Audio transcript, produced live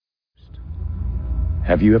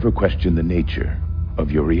Have you ever questioned the nature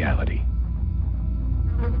of your reality?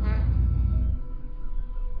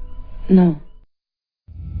 No.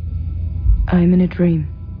 I'm in a dream.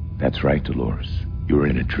 That's right, Dolores. You're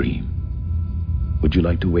in a dream. Would you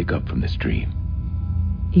like to wake up from this dream?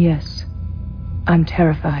 Yes. I'm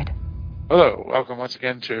terrified. Hello, welcome once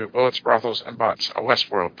again to Bullets, Brothels, and Bots, a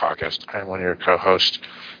Westworld podcast. I am one of your co-hosts,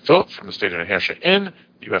 Philip, from the state of New Hampshire in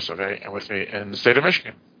the US of A, and with me in the state of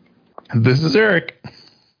Michigan. This is Eric.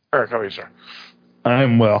 Eric, how are you, sir?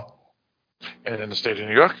 I'm well. And in the state of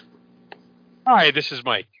New York? Hi, this is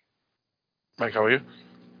Mike. Mike, how are you?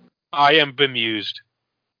 I am bemused.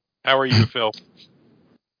 How are you, Phil?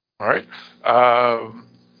 All right.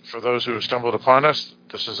 For those who have stumbled upon us,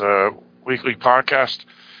 this is a weekly podcast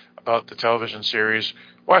about the television series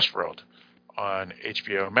Westworld on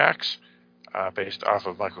HBO Max, based off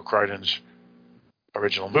of Michael Crichton's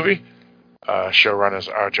original movie.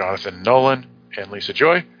 Showrunners are Jonathan Nolan and Lisa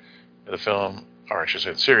Joy. The film, or I should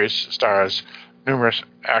say the series, stars numerous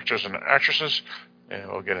actors and actresses,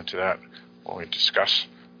 and we'll get into that when we discuss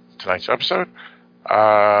tonight's episode.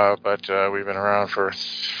 But we've been around for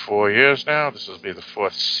 4 years now. This will be the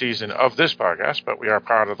fourth season of this podcast, but we are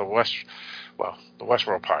part of the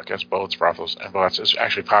Westworld podcast. Bullets, Brothels, and Bots is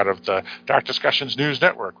actually part of the Dark Discussions News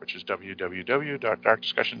Network, which is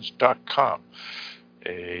www.darkdiscussions.com,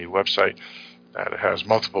 a website that has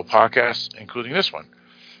multiple podcasts, including this one.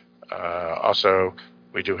 Also,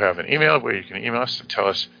 we do have an email where you can email us and tell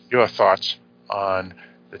us your thoughts on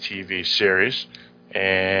the TV series.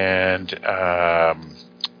 And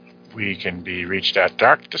we can be reached at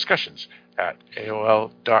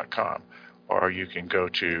darkdiscussions@aol.com, or you can go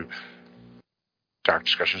to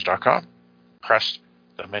darkdiscussions.com, press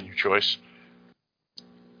the menu choice,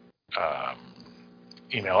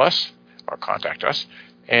 email us or contact us,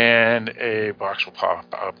 and a box will pop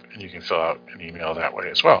up and you can fill out an email that way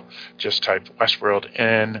as well. Just type Westworld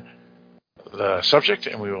in the subject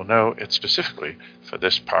and we will know it's specifically for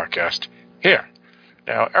this podcast here.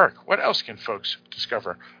 Now, Eric, what else can folks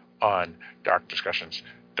discover on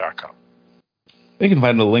darkdiscussions.com? They can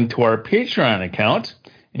find a link to our Patreon account,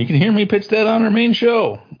 and you can hear me pitch that on our main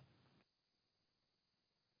show.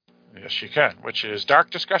 Yes, you can, which is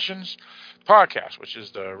Dark Discussions Podcast, which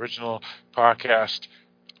is the original podcast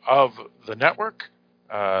of the network.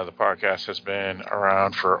 The podcast has been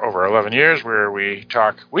around for over 11 years, where we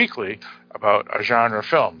talk weekly about a genre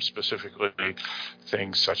film, specifically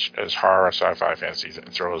things such as horror, sci-fi, fantasy,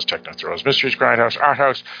 thrillers, techno thrillers, mysteries, grindhouse, art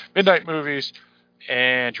house, midnight movies,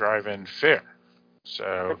 and drive-in fare.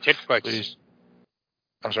 So, chick flicks. Please.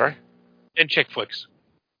 I'm sorry? And chick flicks.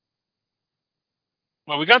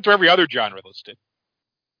 Well, we got through every other genre listed.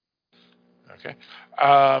 Okay.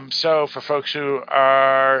 So for folks who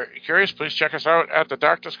are curious, please check us out at the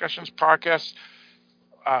Dark Discussions podcast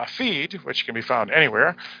feed, which can be found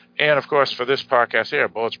anywhere. And, of course, for this podcast here,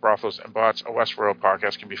 Bullets, Brothels, and Bots, a Westworld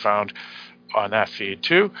podcast, can be found on that feed,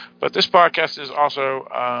 too. But this podcast is also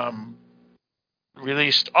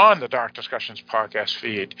released on the Dark Discussions podcast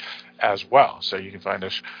feed as well. So you can find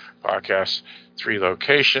this podcast 3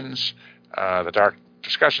 locations, the Dark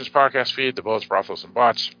Discussions podcast feed, the Bullets, Brothels, and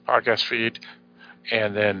Bots podcast feed,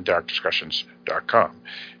 and then darkdiscussions.com.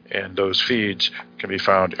 And those feeds can be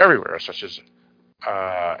found everywhere, such as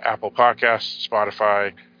Apple Podcasts,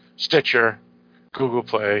 Spotify, Stitcher, Google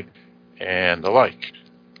Play, and the like.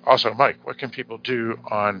 Also, Mike, what can people do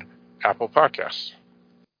on Apple Podcasts?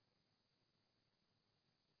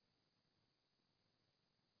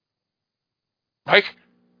 Mike?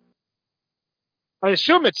 I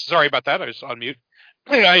assume sorry about that, I was on mute.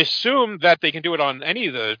 I assume that they can do it on any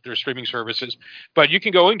of their streaming services, but you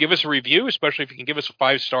can go and give us a review, especially if you can give us a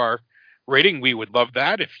 5-star rating. We would love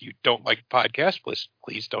that. If you don't like the podcast,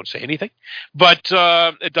 please don't say anything. But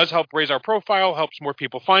it does help raise our profile, helps more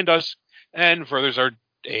people find us, and furthers our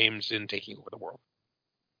aims in taking over the world.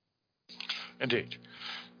 Indeed.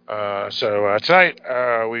 So tonight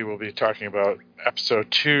we will be talking about episode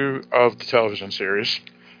 2 of the television series,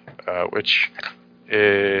 which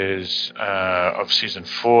is of season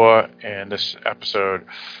 4, and this episode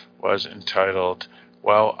was entitled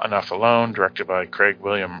Well Enough Alone, directed by Craig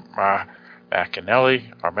William McNeil,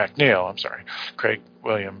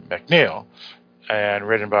 and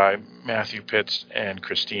written by Matthew Pitts and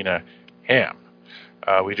Christina Ham.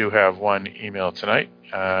 We do have one email tonight,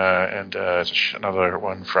 and another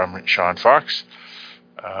one from Sean Fox.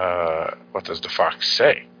 What does the fox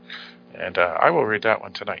say? And I will read that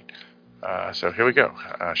one tonight. So here we go.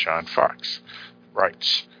 Sean Fox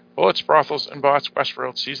writes, Bullets, Brothels, and Bots,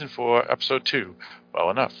 Westworld, Season 4, Episode 2,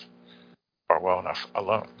 Well Enough. Or well enough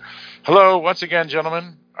alone. Hello, once again,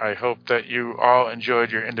 gentlemen. I hope that you all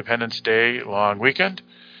enjoyed your Independence Day long weekend.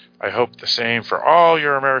 I hope the same for all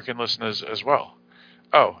your American listeners as well.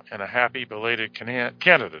 Oh, and a happy belated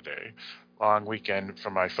Canada Day long weekend for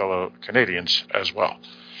my fellow Canadians as well.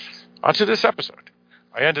 On to this episode.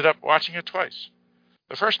 I ended up watching it twice.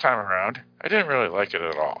 The first time around, I didn't really like it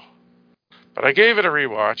at all. But I gave it a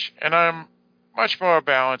rewatch, and I'm much more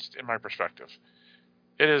balanced in my perspective.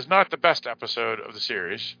 It is not the best episode of the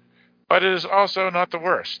series, but it is also not the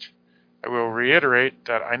worst. I will reiterate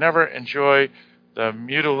that I never enjoy the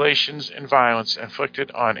mutilations and violence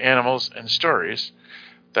inflicted on animals in stories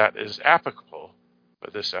that is applicable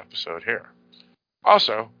for this episode here.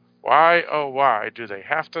 Also, why, oh why, do they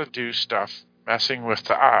have to do stuff messing with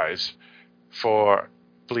the eyes for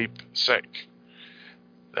bleep sake?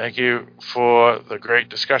 Thank you for the great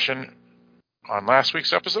discussion on last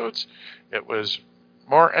week's episodes. It was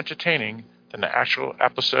more entertaining than the actual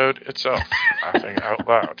episode itself. Laughing out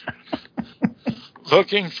loud.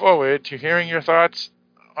 Looking forward to hearing your thoughts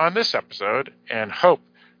on this episode and hope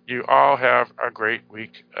you all have a great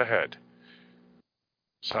week ahead.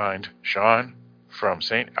 Signed, Sean from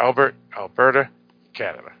St. Albert, Alberta,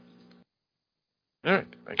 Canada. All right.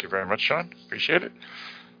 Thank you very much, Sean. Appreciate it.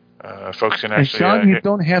 Folks can actually... And Sean, you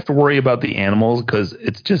don't have to worry about the animals because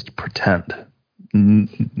it's just pretend.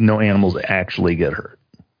 No animals actually get hurt.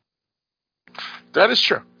 That is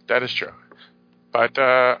true. That is true. But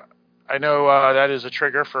I know that is a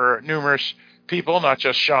trigger for numerous people, not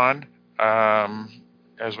just Sean,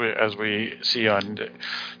 as we see on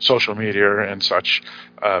social media and such.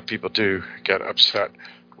 People do get upset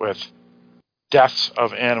with deaths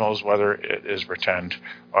of animals, whether it is pretend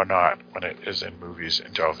or not, when it is in movies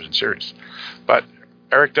and television series. But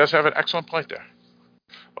Eric does have an excellent point there.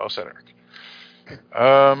 Well said, Eric.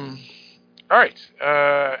 All right.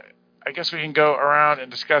 I guess we can go around and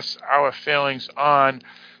discuss our feelings on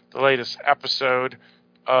the latest episode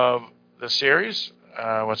of the series.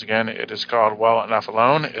 Once again, it is called Well Enough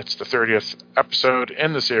Alone. It's the 30th episode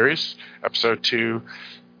in the series, episode 2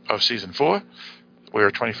 of season 4. We're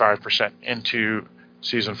 25% into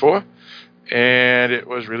season 4, and it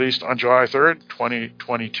was released on July 3rd,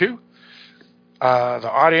 2022. The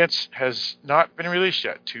audience has not been released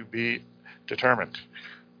yet, to be determined.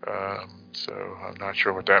 So I'm not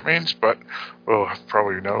sure what that means, but we'll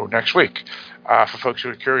probably know next week. For folks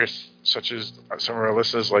who are curious, such as some of our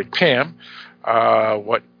listeners like Pam,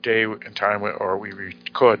 what day and time or we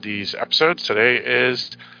record these episodes, today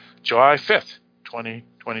is July 5th,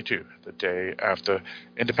 2022, the day after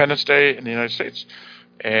Independence Day in the United States.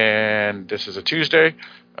 And this is a Tuesday.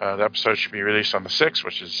 The episode should be released on the 6th,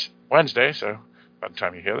 which is Wednesday, so by the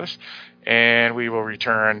time you hear this. And we will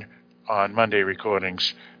return on Monday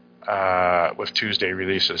recordings with Tuesday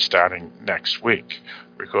releases starting next week,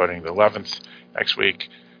 recording the 11th next week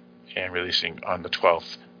and releasing on the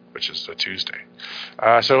 12th, which is a Tuesday.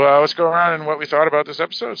 So let's go around and what we thought about this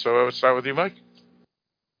episode. So let's start with you, Mike.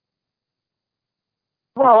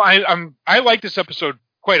 Well, I like this episode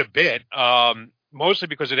quite a bit, mostly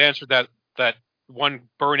because it answered that one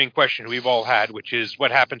burning question we've all had, which is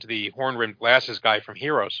what happened to the horn-rimmed glasses guy from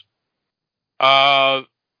Heroes. But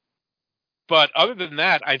other than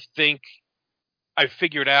that, I think I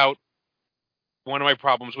figured out one of my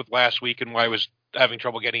problems with last week and why I was having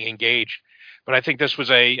trouble getting engaged. But I think this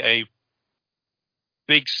was a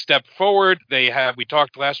big step forward. We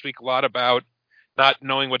talked last week a lot about not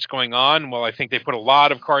knowing what's going on. Well, I think they put a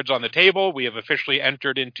lot of cards on the table. We have officially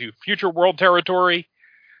entered into Future World territory.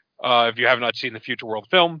 If you have not seen the Future World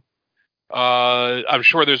film, I'm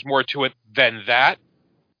sure there's more to it than that.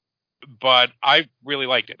 But I really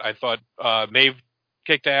liked it. I thought Maeve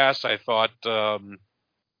kicked ass. I thought William,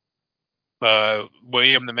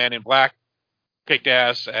 the Man in Black, kicked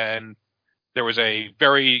ass. And there was a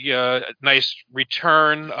very nice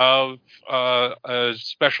return of a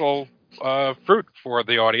special fruit for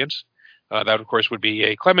the audience. That, of course, would be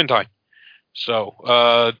a clementine. So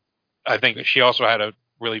I think she also had a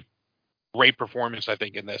really great performance, I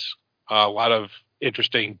think, in this. A lot of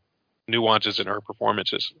interesting nuances in her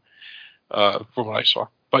performances from what I saw.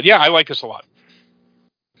 But yeah, I like this a lot.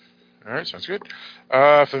 All right, sounds good.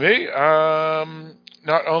 For me,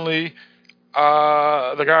 not only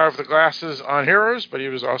the guy with the glasses on Heroes, but he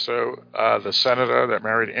was also the senator that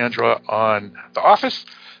married Angela on The Office.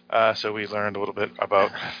 So we learned a little bit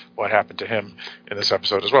about what happened to him in this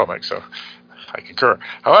episode as well, Mike. So I concur.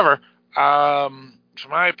 However, for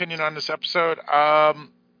my opinion on this episode,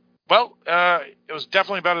 it was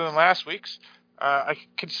definitely better than last week's. I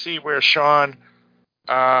can see where Sean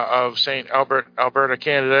of St. Albert, Alberta,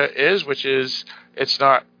 Canada is, which is it's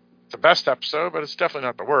not the best episode, but it's definitely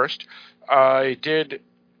not the worst. I did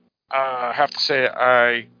have to say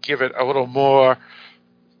I give it a little more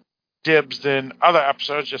dibs than other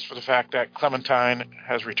episodes, just for the fact that Clementine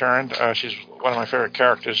has returned. She's one of my favorite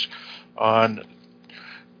characters on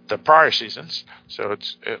the prior seasons, so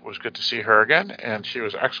it was good to see her again, and she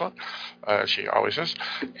was excellent. She always is.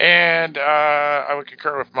 And I would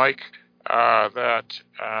concur with Mike that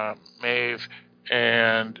Maeve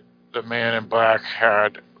and the Man in Black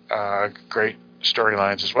had great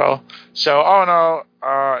storylines as well. So all in all,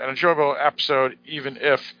 an enjoyable episode, even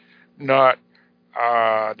if not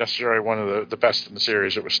necessarily one of the best in the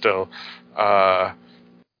series. It was still a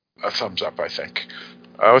thumbs up, I think.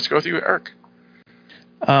 Let's go with you, Eric.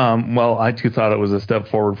 Well, I too thought it was a step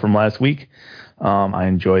forward from last week. I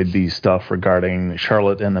enjoyed the stuff regarding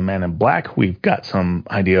Charlotte and the Man in Black. We've got some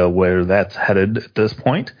idea where that's headed at this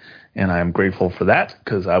point, and I'm grateful for that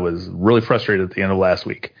because I was really frustrated at the end of last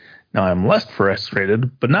week. Now I'm less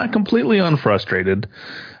frustrated, but not completely unfrustrated,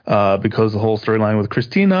 because the whole storyline with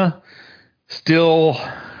Christina still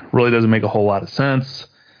really doesn't make a whole lot of sense,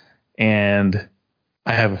 and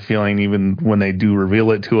I have a feeling even when they do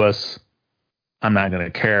reveal it to us, I'm not going to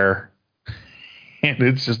care. And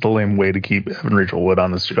it's just a lame way to keep Evan Rachel Wood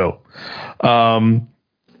on the show. So I'm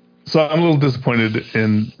a little disappointed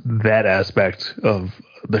in that aspect of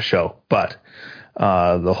the show. But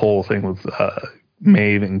the whole thing with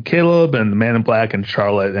Maeve and Caleb and the Man in Black and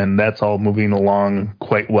Charlotte, and that's all moving along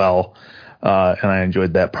quite well. And I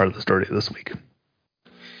enjoyed that part of the story this week.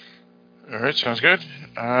 All right, sounds good.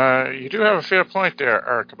 You do have a fair point there,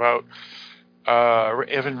 Eric, about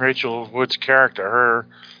Evan Rachel Wood's character,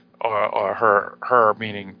 her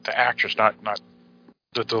meaning the actress, not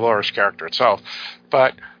the Dolores character itself.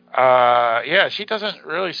 But yeah, she doesn't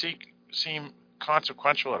really seem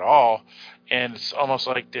consequential at all, and it's almost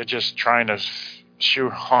like they're just trying to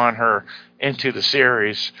shoehorn her into the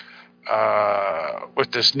series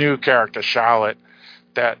with this new character, Charlotte,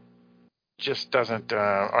 that just doesn't,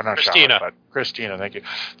 or not Christina. Charlotte, but Christina, thank you.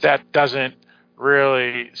 That doesn't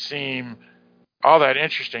really seem all that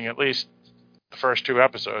interesting, at least the first two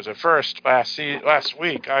episodes. At first, last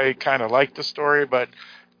week, I kind of liked the story, but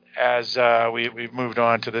as we've moved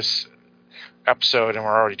on to this episode and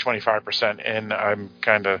we're already 25% in, I'm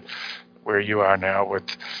kind of where you are now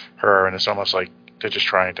with her, and it's almost like they're just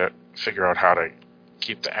trying to figure out how to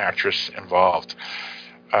keep the actress involved.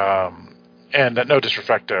 And no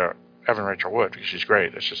disrespect to Evan Rachel Wood, because she's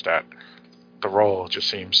great. It's just that the role just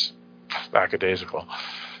seems lackadaisical.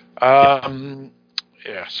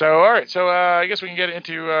 Yeah. So, all right. So, I guess we can get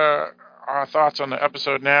into our thoughts on the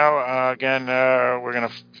episode now. Again, we're going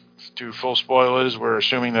to do full spoilers. We're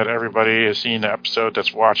assuming that everybody has seen the episode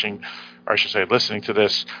that's watching, or I should say listening to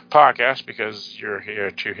this podcast, because you're here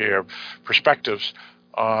to hear perspectives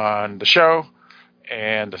on the show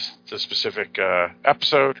and the specific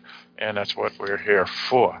episode, and that's what we're here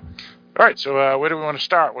for. All right. So, where do we want to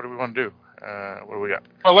start? What do we want to do? What do we got?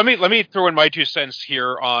 Well, let me throw in my 2 cents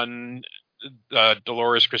here on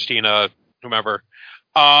Dolores, Christina, whomever.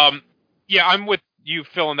 Yeah, I'm with you,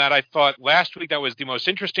 Phil, in that I thought last week that was the most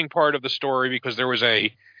interesting part of the story because there was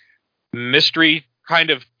a mystery kind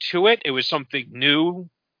of to it. It was something new,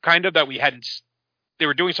 kind of, that we hadn't. They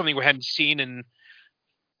were doing something we hadn't seen in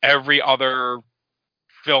every other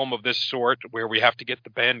film of this sort, where we have to get the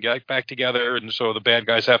band back together, and so the bad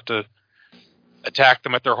guys have to attack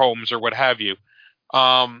them at their homes or what have you.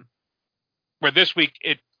 Where this week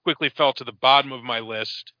it quickly fell to the bottom of my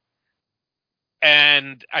list,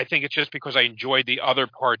 and I think it's just because I enjoyed the other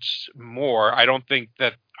parts more. I don't think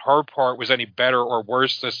that her part was any better or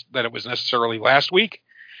worse than it was necessarily last week.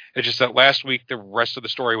 It's just that last week the rest of the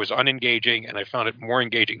story was unengaging, and I found it more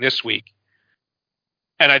engaging this week.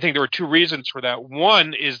 And I think there were 2 reasons for that.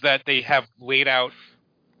 One is that they have laid out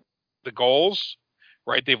the goals,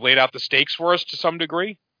 right? They've laid out the stakes for us to some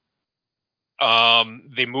degree.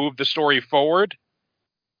 They moved the story forward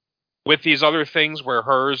with these other things where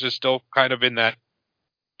hers is still kind of in that,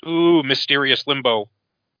 mysterious limbo.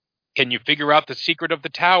 Can you figure out the secret of the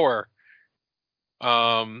tower?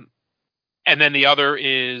 And then the other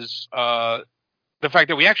is the fact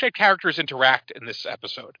that we actually had characters interact in this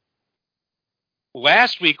episode.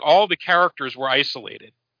 Last week, all the characters were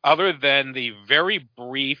isolated, other than the very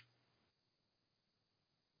brief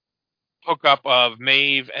hookup of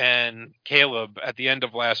Maeve and Caleb at the end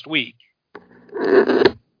of last week.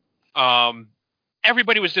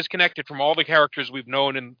 Everybody was disconnected from all the characters we've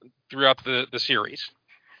known throughout the series.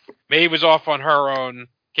 Maeve was off on her own.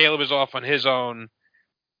 Caleb was off on his own.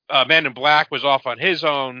 Man in Black was off on his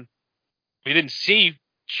own. We didn't see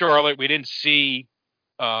Charlotte. We didn't see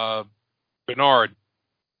Bernard.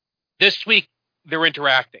 This week, they're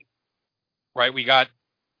interacting, right? We got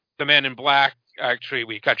the Man in Black. Actually,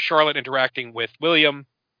 we got Charlotte interacting with William.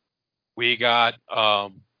 We got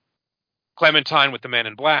Clementine with the Man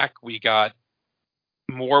in Black. We got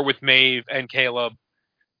more with Maeve and Caleb.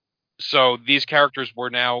 So these characters were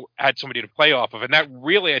now had somebody to play off of. And that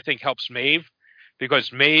really, I think, helps Maeve,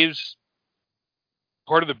 because Maeve's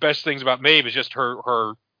part of the best things about Maeve is just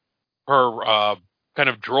her kind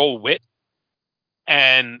of droll wit.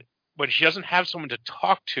 And when she doesn't have someone to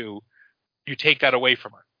talk to, you take that away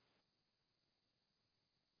from her.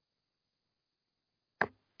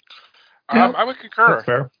 I would concur. That's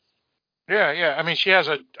fair. Yeah. I mean, she has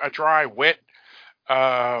a dry wit.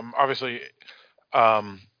 Obviously,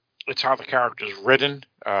 it's how the character is written.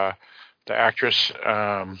 The actress,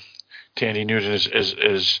 Tandy Newton,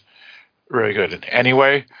 is really good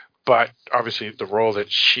anyway. But obviously, the role that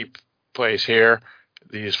she plays here,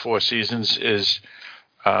 these 4 seasons, is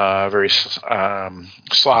very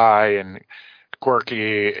sly and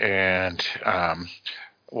quirky and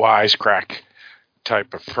wisecrack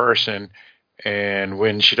type of person. And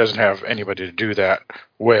when she doesn't have anybody to do that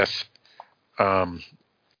with,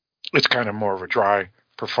 it's kind of more of a dry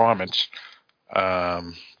performance.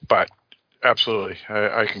 But absolutely,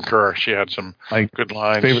 I concur. She had some good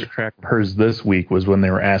lines. My favorite track of hers this week was when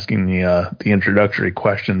they were asking the introductory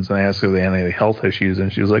questions, and I asked her if they had any health issues,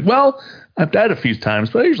 and she was like, "Well, I've died a few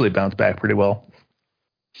times, but I usually bounce back pretty well."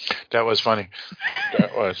 That was funny.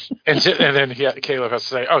 That was. And then Caleb has to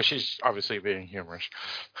say, "Oh, she's obviously being humorous."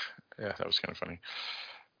 Yeah, that was kind of funny.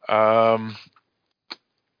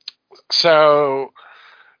 So,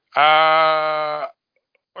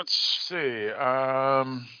 let's see.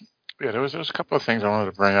 There was a couple of things I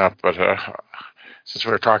wanted to bring up, but since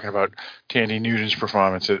we were talking about Tandy Newton's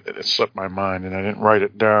performance, it slipped my mind, and I didn't write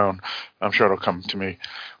it down. I'm sure it'll come to me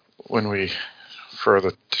when we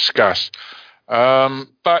further discuss.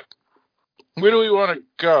 But where do we want to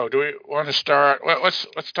go? Do we want to start? Well,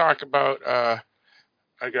 let's talk about,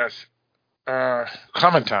 I guess,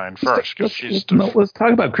 Clementine first, because let's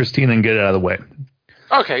talk about Christina and get it out of the way.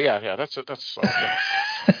 Okay, yeah, that's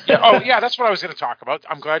yeah. Yeah, that's what I was going to talk about.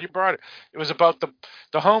 I'm glad you brought it. It was about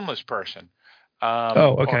the homeless person.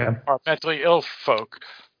 Okay. Or mentally ill folk.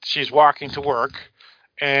 She's walking to work,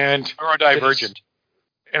 and neurodivergent.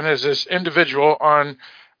 And there's this individual on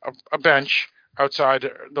a bench outside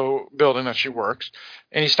the building that she works,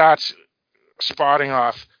 and he starts spotting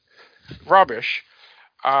off rubbish.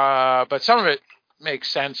 But some of it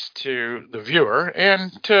makes sense to the viewer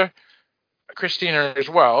and to Christina as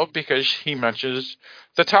well, because he mentions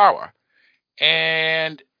the tower.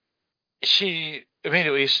 And she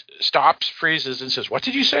immediately stops, freezes, and says, "What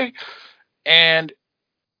did you say?" And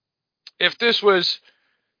if this was,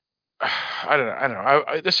 I don't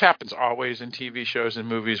know. This happens always in TV shows and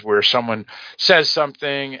movies where someone says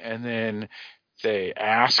something and then they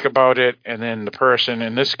ask about it, and then the person,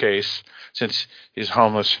 in this case, since he's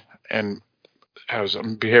homeless and has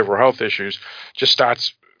behavioral health issues, just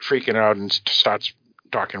starts freaking out and starts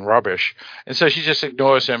talking rubbish. And so she just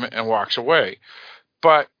ignores him and walks away.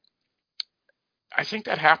 But I think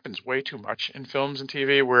that happens way too much in films and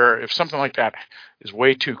TV, where if something like that is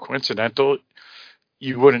way too coincidental,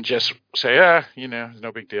 you wouldn't just say, it's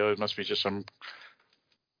no big deal. It must be just some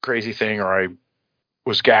crazy thing, or I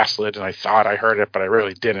was gaslit and I thought I heard it, but I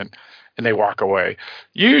really didn't, and they walk away.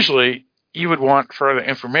 Usually, you would want further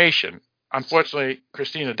information. Unfortunately,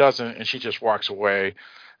 Christina doesn't, and she just walks away.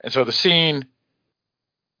 And so the scene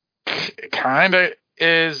kind of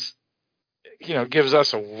is, gives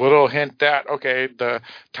us a little hint that, okay, the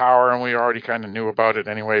tower, and we already kind of knew about it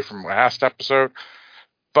anyway from last episode.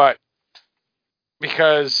 But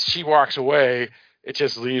because she walks away, it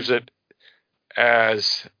just leaves it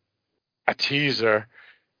as a teaser,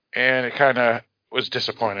 and it kind of was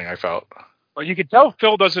disappointing, I felt. Well, you can tell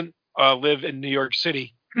Phil doesn't live in New York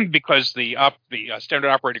City, because the standard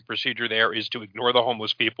operating procedure there is to ignore the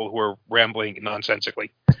homeless people who are rambling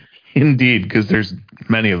nonsensically. Indeed, because there's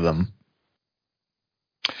many of them.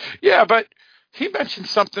 Yeah, but he mentioned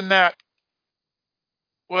something that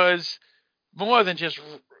was more than just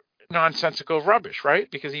nonsensical rubbish, right?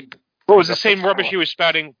 Because it was the same rubbish he was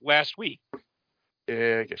spouting last week.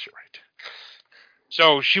 Yeah, I guess you're right.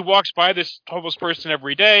 So she walks by this homeless person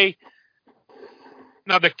every day.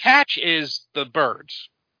 Now, the catch is the birds,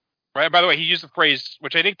 right? By the way, he used the phrase,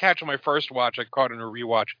 which I didn't catch on my first watch. I caught in a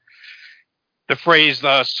rewatch. The phrase,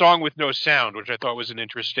 the song with no sound, which I thought was an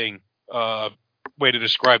interesting way to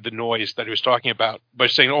describe the noise that he was talking about, by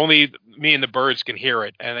saying only me and the birds can hear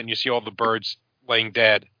it. And then you see all the birds laying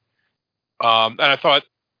dead. And I thought,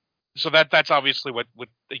 so that's obviously what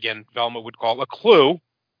again, Velma would call a clue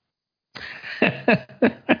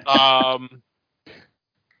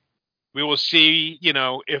We will see,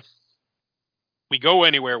 if we go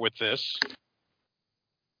anywhere with this.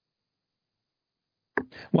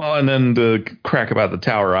 Well, and then the crack about the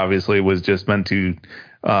tower obviously was just meant to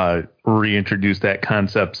reintroduce that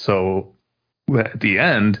concept. So at the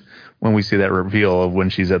end, when we see that reveal of when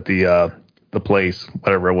she's at the place,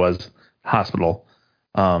 whatever it was, hospital,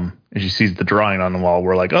 and she sees the drawing on the wall,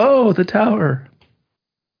 we're like, oh, the tower.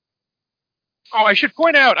 Oh, I should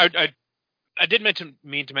point out, I did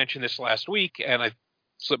mean to mention this last week, and I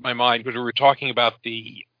slipped my mind because we were talking about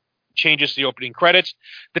the changes to the opening credits.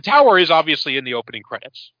 The tower is obviously in the opening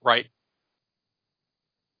credits, right?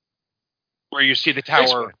 Where you see the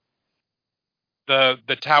tower.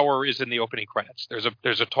 The tower is in the opening credits.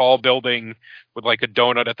 There's a tall building with like a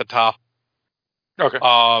donut at the top. Okay.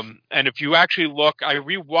 And if you actually look, I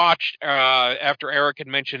rewatched after Eric had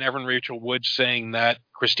mentioned Evan Rachel Wood saying that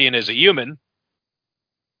Christina is a human.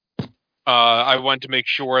 I wanted to make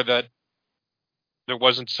sure that there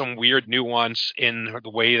wasn't some weird nuance in the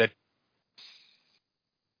way that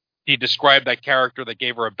he described that character that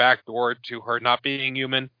gave her a backdoor to her not being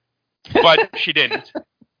human, but she didn't.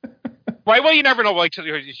 Right? Well, you never know. Like,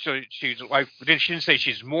 she's like, she didn't say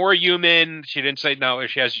she's more human. She didn't say no.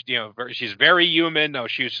 She has, she's very human. No,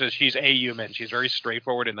 she says she's a human. She's very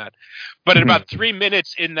straightforward in that. But in about 3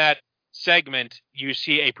 minutes in that segment, you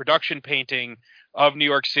see a production painting of New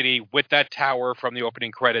York City with that tower from the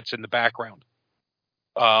opening credits in the background.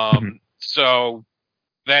 So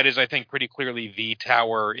that is, I think, pretty clearly the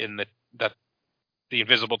tower in the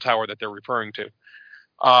invisible tower that they're referring to.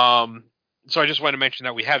 So I just want to mention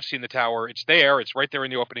that we have seen the tower. It's there. It's right there in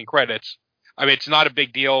the opening credits. I mean, it's not a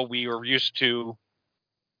big deal. We are used to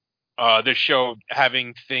this show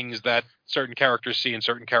having things that certain characters see and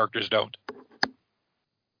certain characters don't.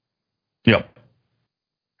 Yep.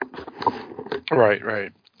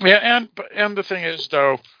 Right. Yeah, and the thing is,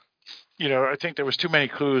 though, I think there was too many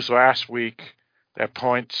clues last week that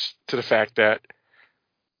points to the fact that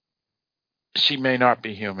she may not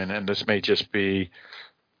be human, and this may just be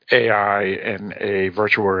AI and a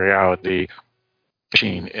virtual reality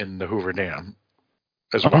machine in the Hoover Dam.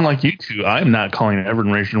 As well. Unlike you two, I'm not calling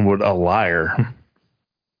Evan Rachel Wood a liar.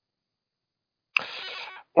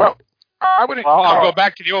 Well, I wouldn't. I'll go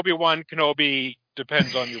back to the Obi-Wan Kenobi.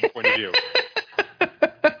 Depends on your point of view.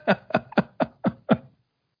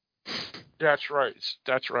 That's right.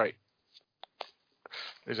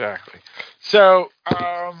 Exactly. So,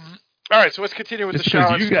 all right. So let's continue with Just the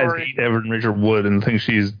Charlotte because you guys story. hate Evan Rachel Wood and think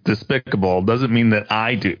she's despicable doesn't mean that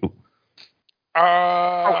I do.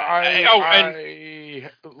 I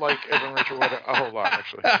like Evan Rachel Wood a whole lot,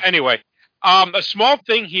 actually. Anyway, a small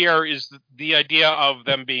thing here is the idea of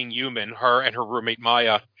them being human, her and her roommate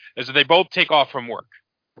Maya, is that they both take off from work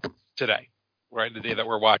today, right? The day that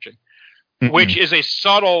we're watching, which is a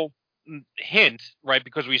subtle hint, right?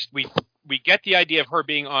 Because we get the idea of her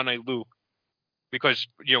being on a loop, because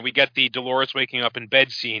we get the Dolores waking up in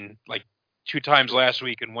bed scene like 2 times last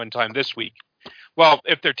week and 1 time this week. Well,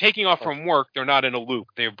 if they're taking off from work, they're not in a loop.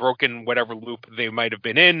 They've broken whatever loop they might have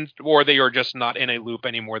been in, or they are just not in a loop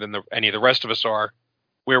any more than any of the rest of us are,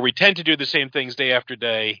 where we tend to do the same things day after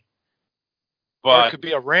day. But or it could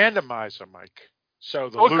be a randomizer, Mike. So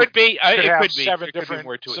the loop could be. could have could be 7 different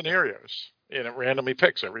scenarios, and it randomly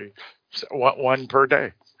picks one per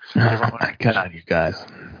day. Oh my God, you guys.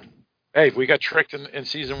 Hey, we got tricked in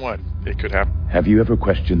season 1. It could happen. Have you ever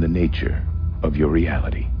questioned the nature of your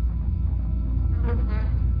reality?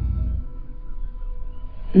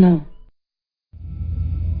 No.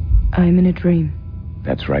 I'm in a dream.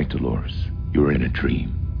 That's right, Dolores. You're in a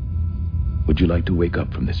dream. Would you like to wake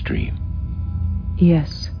up from this dream?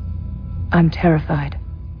 Yes. I'm terrified.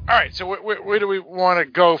 All right, so where do we want to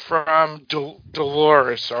go from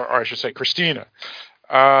Dolores, or I should say Christina?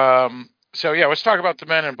 So yeah, let's talk about the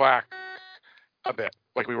Men in Black a bit.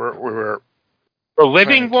 Like we were the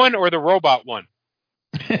living one or the robot one?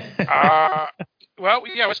 Well,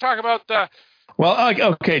 yeah, let's talk about the. Well,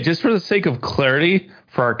 okay, just for the sake of clarity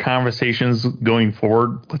for our conversations going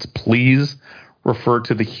forward, let's please refer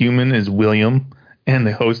to the human as William and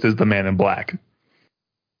the host as the Man in Black.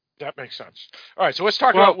 That makes sense. All right, so let's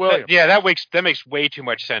talk about William. That makes way too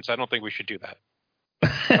much sense. I don't think we should do that.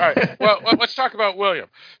 All right, well, let's talk about William.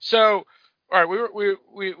 So, all right,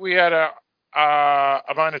 we had a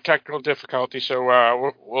minor technical difficulty,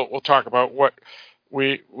 so we'll talk about what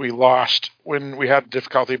we lost when we had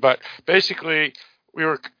difficulty. But basically, we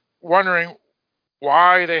were wondering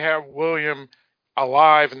why they have William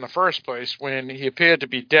alive in the first place when he appeared to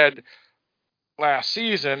be dead last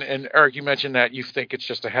season. And Eric, you mentioned that you think it's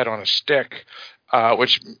just a head on a stick.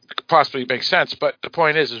 which possibly makes sense. But the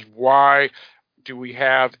point is why do we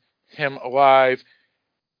have him alive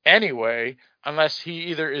anyway, unless he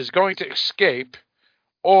either is going to escape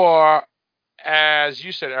or, as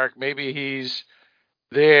you said, Eric, maybe he's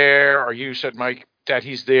there, or you said, Mike, that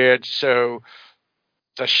he's there so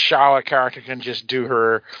the Charlotte character can just do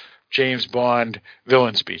her James Bond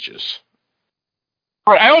villain speeches.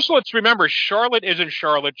 All right, I also let's remember, Charlotte isn't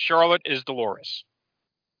Charlotte. Charlotte is Dolores.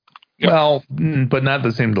 Well, but not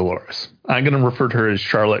the same Dolores. I'm going to refer to her as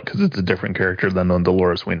Charlotte because it's a different character than the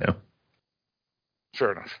Dolores we knew.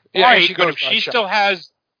 Fair enough. Yeah, right, but if she still has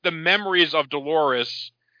the memories of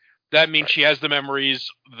Dolores, that means she has the memories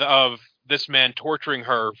of this man torturing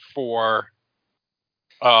her for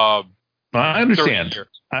I understand.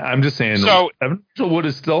 I'm just saying, so Evan Wood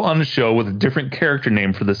is still on the show with a different character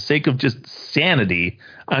name. For the sake of just sanity,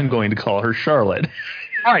 I'm going to call her Charlotte.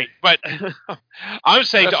 Right, but I'm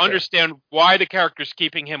saying to understand why the character's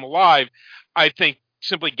keeping him alive, I think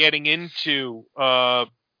simply getting into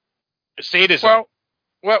sadism.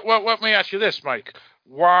 Well, let me ask you this, Mike.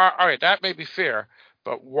 Why? All right, that may be fair,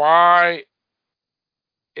 but why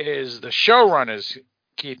is the showrunners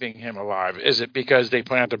keeping him alive? Is it because they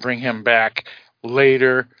plan to bring him back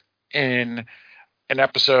later in an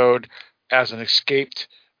episode as an escaped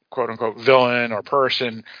quote-unquote villain or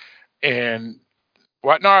person and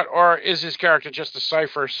whatnot, or is his character just a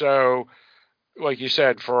cipher so, like you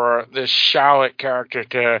said, for this Charlotte character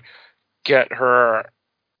to get her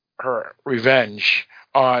revenge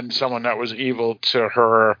on someone that was evil to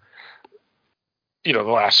her, the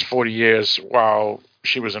last 40 years while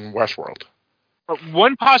she was in Westworld?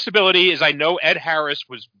 One possibility is I know Ed Harris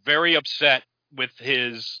was very upset with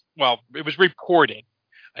his, it was reported.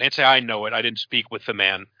 I didn't say I know it. I didn't speak with the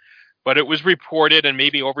man. But it was reported and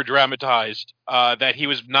maybe over-dramatized that he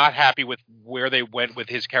was not happy with where they went with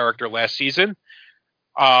his character last season.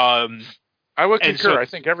 I would concur. I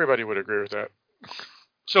think everybody would agree with that.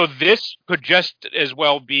 So this could just as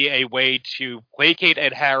well be a way to placate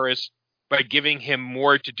Ed Harris by giving him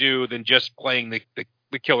more to do than just playing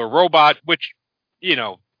the killer robot, which,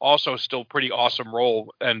 also still pretty awesome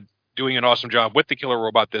role and doing an awesome job with the killer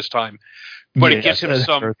robot this time. But it gives him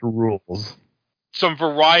some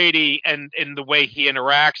variety and in the way he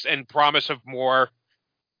interacts and promise of more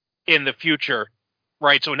in the future,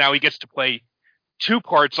 right? So now he gets to play two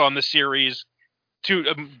parts on the series,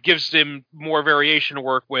 gives him more variation to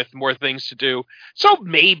work with, more things to do. So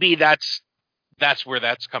maybe that's where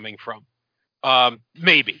that's coming from.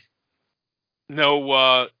 Maybe.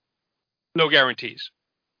 No guarantees.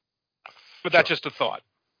 But that's just a thought.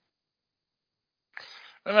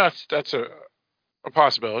 And that's a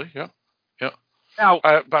possibility, yeah. Now,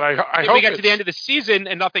 but I if hope we get to the end of the season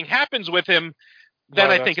and nothing happens with him,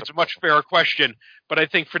 then I think it's a much fairer question. But I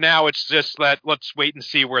think for now it's just that let's wait and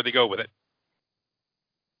see where they go with it.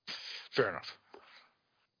 Fair enough.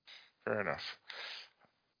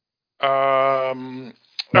 All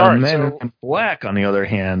right, Men in Black, on the other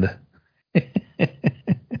hand,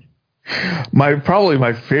 probably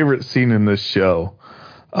my favorite scene in this show,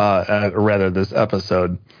 or rather this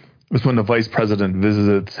episode, was when the vice president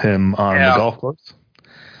visits him on the golf course.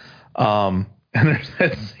 And there's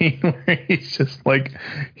that scene where he's just like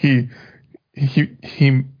he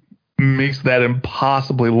makes that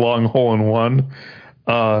impossibly long hole in one,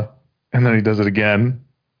 and then he does it again,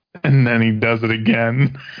 and then he does it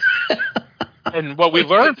again. And what we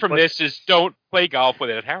learned from this is don't play golf with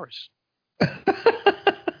Ed Harris.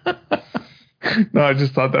 No, I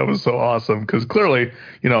just thought that was so awesome because clearly,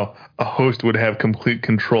 a host would have complete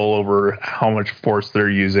control over how much force they're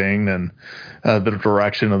using and the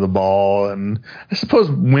direction of the ball. And I suppose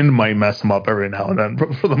wind might mess them up every now and then,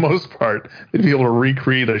 but for the most part, they'd be able to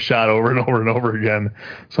recreate a shot over and over and over again.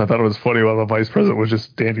 So I thought it was funny while the vice president was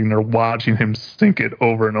just standing there watching him sink it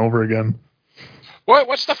over and over again.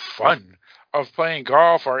 What's the fun of playing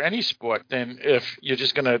golf or any sport then if you're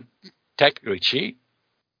just going to technically cheat?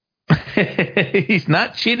 He's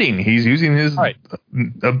not cheating. He's using his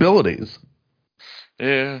abilities.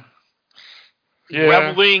 Yeah.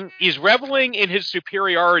 He's reveling in his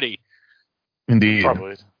superiority. Indeed.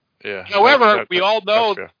 Probably. Yeah. However, we all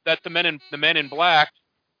know that the men in black,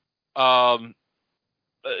 that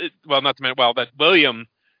William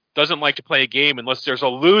doesn't like to play a game unless there's a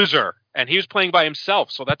loser, and he was playing by himself,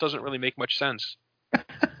 so that doesn't really make much sense.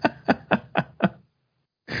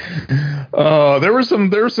 There were some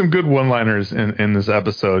good one-liners in this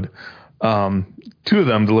episode. Two of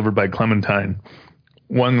them delivered by Clementine.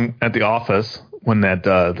 One at the office when that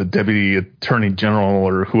the deputy attorney general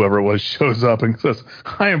or whoever it was shows up and says,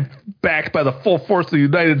 "I am backed by the full force of the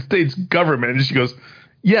United States government." And she goes,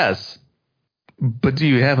 "Yes, but do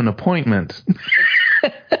you have an appointment?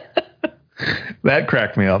 That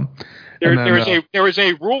cracked me up. There is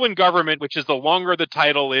a rule in government, which is the longer the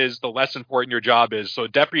title is, the less important your job is. So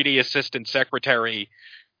deputy assistant secretary.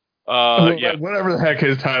 Whatever the heck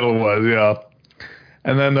his title was, yeah.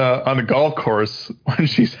 And then on the golf course, when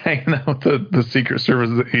she's hanging out with the Secret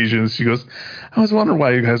Service agents, she goes, I was wondering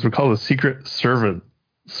why you guys would call it Secret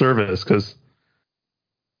Service, because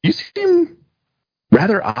you seem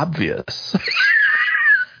rather obvious.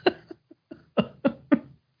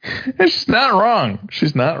 And she's not wrong.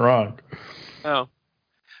 She's not wrong. Oh.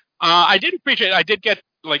 I did appreciate it. I did get,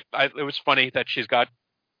 it was funny that she's got,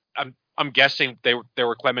 I'm guessing there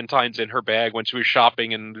were clementines in her bag when she was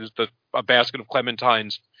shopping, and there's a basket of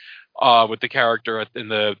clementines with the character in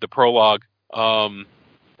the prologue.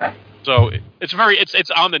 So it's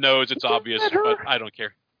on the nose, it's obvious, but I don't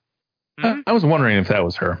care. Mm-hmm. I was wondering if that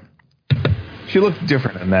was her. She looked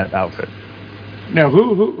different in that outfit. No,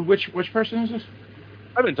 which person is this?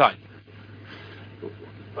 Clementine.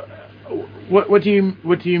 What do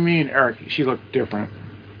you mean, Eric? She looked different.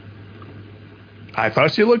 I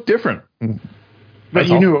thought she looked different. But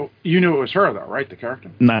you knew it was her, though, right? The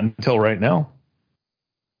character? Not until right now.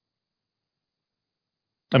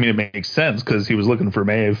 I mean, it makes sense because he was looking for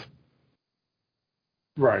Maeve.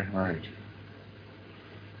 Right. All right.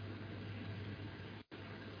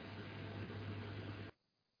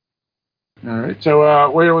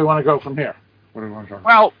 So where do we want to go from here? What do we want to talk about?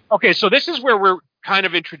 Well, okay, so this is where we're kind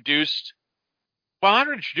of introduced. Well, not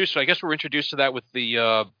introduced. I guess we're introduced to that with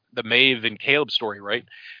the Maeve and Caleb story, right?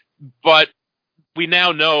 But we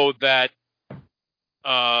now know that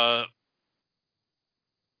at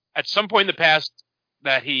some point in the past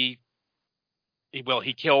that he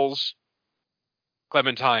kills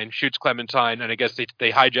Clementine, shoots Clementine, and I guess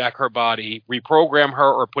they hijack her body, reprogram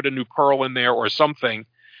her, or put a new pearl in there or something.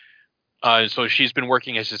 So she's been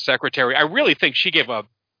working as his secretary. I really think she gave a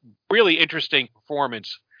really interesting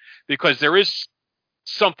performance, because there is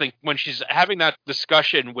something when she's having that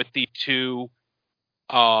discussion with the two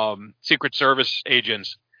Secret Service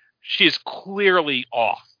agents. She's clearly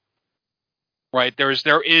off, right? There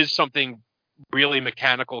is something really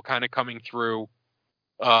mechanical kind of coming through,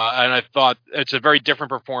 and I thought it's a very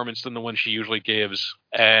different performance than the one she usually gives,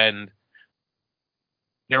 and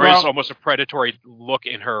there is almost a predatory look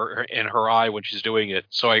in her eye when she's doing it.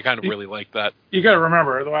 So I kind of really like that. You got to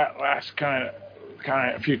remember the last kind of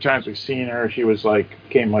a few times we've seen her, she was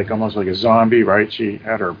became almost like a zombie, right? She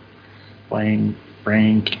had her brain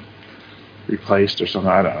replaced or something.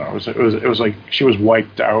 I don't know. It was like she was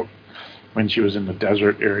wiped out when she was in the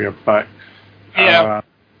desert area. But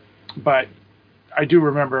but I do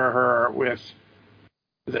remember her with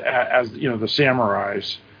the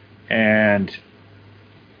samurais, and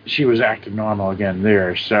she was acting normal again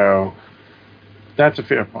there. So that's a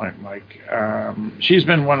fair point, Mike. She's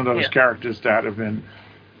been one of those characters that have been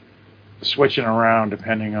switching around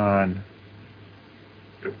depending on.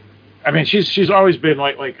 I mean, she's always been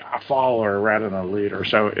like a follower rather than a leader.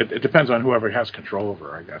 So it depends on whoever has control over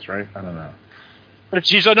her, I guess, right? I don't know. But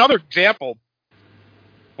she's another example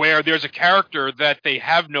where there's a character that they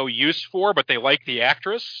have no use for, but they like the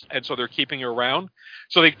actress, and so they're keeping her around.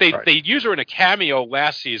 So they use her in a cameo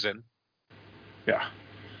last season. Yeah.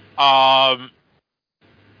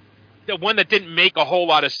 The one that didn't make a whole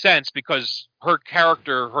lot of sense because her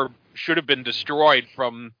character should have been destroyed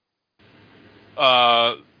from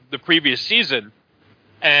the previous season,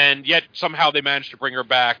 and yet somehow they managed to bring her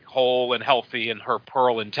back whole and healthy and her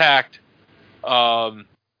pearl intact.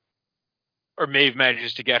 Or Maeve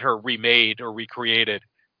manages to get her remade or recreated.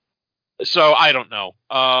 So I don't know.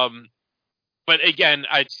 But again,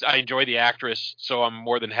 I enjoy the actress, so I'm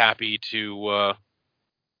more than happy to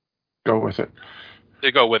go with it.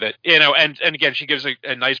 And again, she gives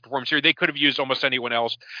a nice performance here. They could have used almost anyone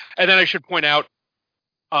else. And then I should point out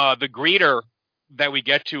the greeter that we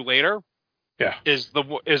get to later. Yeah.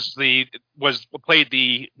 Played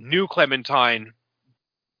the new Clementine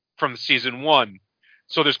from season 1.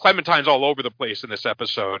 So there's Clementines all over the place in this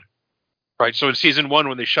episode, right? So in season 1,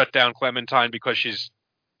 when they shut down Clementine because she's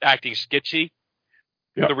acting sketchy,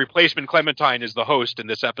 the replacement Clementine is the host in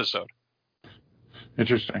this episode.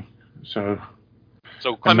 Interesting. So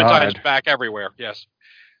Clementine's back everywhere. Yes.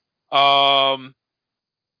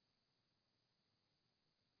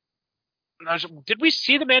 Did we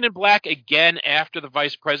see the Man in Black again after the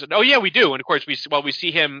Vice President? Oh yeah, we do. And of course we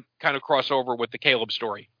see him kind of cross over with the Caleb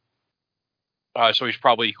story. So we should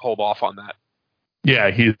probably hold off on that. Yeah,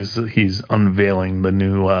 he's unveiling the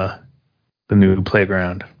new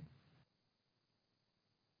playground.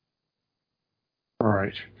 All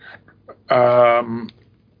right.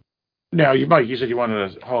 Now, Mike, you said you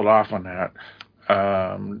wanted to hold off on that.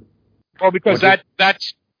 Well, because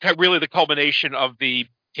that's really the culmination of the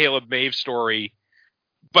Caleb Maeve story.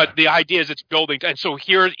 But the idea is it's building. And so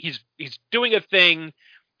here he's doing a thing.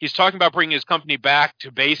 He's talking about bringing his company back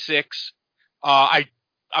to basics.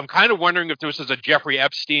 I'm kind of wondering if this is a Jeffrey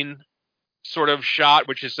Epstein sort of shot,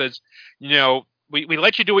 which is says, we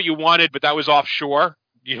let you do what you wanted, but that was offshore.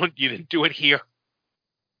 You didn't do it here.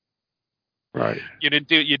 Right. You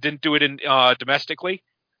didn't do it in domestically.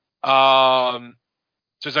 So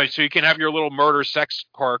you can have your little murder sex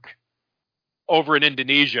park over in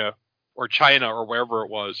Indonesia or China or wherever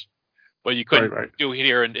it was, but you couldn't do it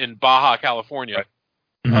here in Baja, California.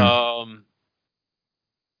 Right. Mm-hmm.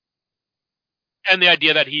 And the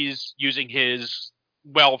idea that he's using his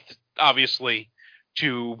wealth, obviously,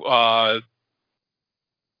 to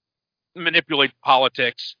manipulate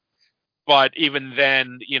politics. But even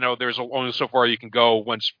then, there's only so far you can go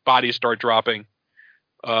once bodies start dropping.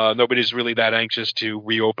 Nobody's really that anxious to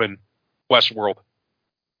reopen Westworld.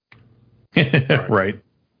 Right.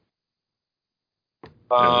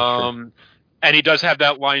 And he does have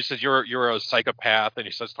that line. He says, "You're a psychopath," and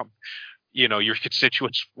he says, your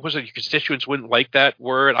constituents. What was it? Your constituents wouldn't like that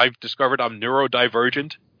word. I've discovered I'm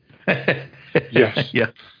neurodivergent. Yes.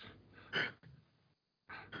 Yeah.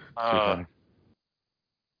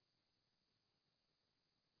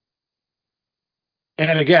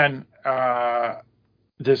 And again,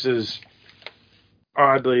 this is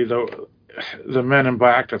oddly the Men in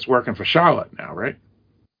Black that's working for Charlotte now, right?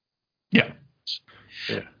 Yeah.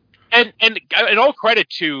 Yeah. And all credit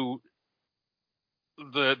to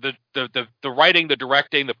the writing, the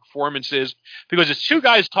directing, the performances, because it's two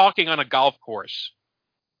guys talking on a golf course,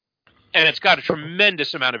 and it's got a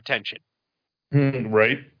tremendous amount of tension.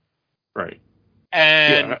 Right. Right.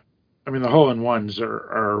 And yeah, I mean, the hole-in-ones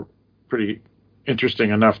are pretty interesting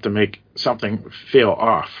enough to make something feel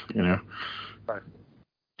off, Right.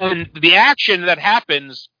 And the action that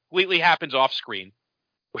happens completely happens off screen,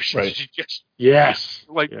 which is just you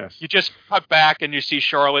just cut back and you see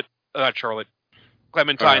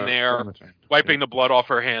Clementine there wiping the blood off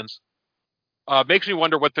her hands. Makes me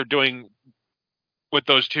wonder what they're doing with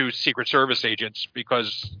those two Secret Service agents,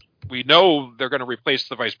 because we know they're going to replace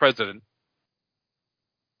the vice president.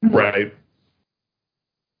 Right.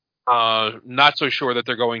 Not so sure that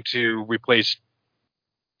they're going to replace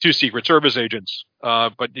two Secret Service agents.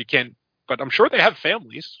 But you can't. But I'm sure they have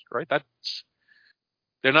families, right?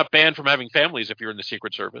 They're not banned from having families if you're in the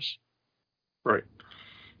Secret Service. Right.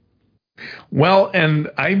 Well, and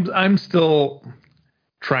I'm still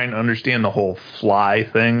trying to understand the whole fly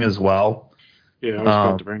thing as well. Yeah, I was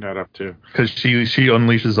about to bring that up too. Because she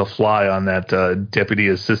unleashes a fly on that deputy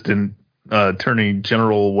assistant attorney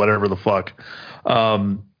general, whatever the fuck,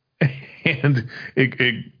 and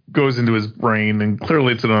it goes into his brain, and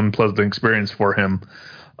clearly it's an unpleasant experience for him.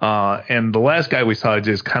 And the last guy we saw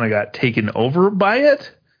just kind of got taken over by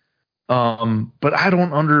it. But I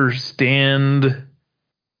don't understand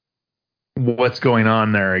what's going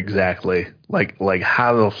on there exactly. Like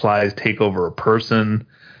how the flies take over a person.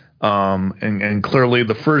 And clearly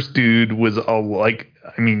the first dude was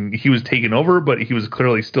he was taken over, but he was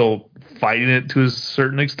clearly still fighting it to a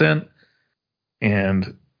certain extent.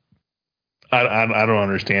 And I don't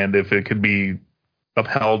understand if it could be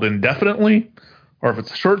upheld indefinitely, or if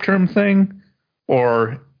it's a short-term thing,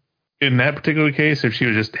 or in that particular case, if she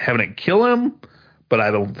was just having it kill him. But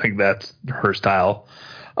I don't think that's her style.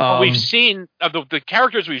 We've seen the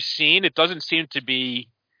characters we've seen. It doesn't seem to be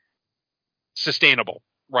sustainable,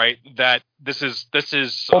 right? That this is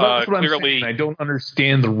clearly. I don't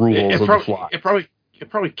understand the rules of the fly. It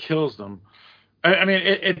probably kills them. I mean,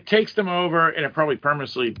 it takes them over, and it probably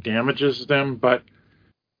permanently damages them. But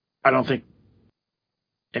I don't think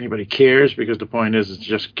anybody cares, because the point is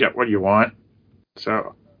just get what you want.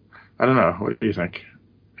 So I don't know. What do you think?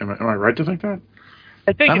 Am I right to think that?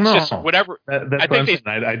 I think it's just whatever.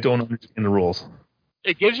 I don't understand the rules.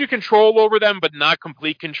 It gives you control over them, but not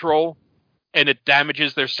complete control, and it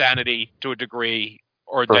damages their sanity to a degree,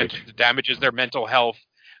 or damages their mental health.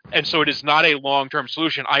 And so it is not a long-term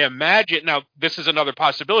solution. I imagine, now this is another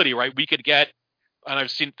possibility, right? We could get, and I've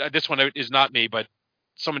seen, this one is not me, but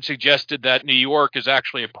someone suggested that New York is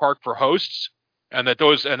actually a park for hosts, and that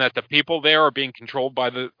the people there are being controlled by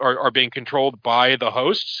the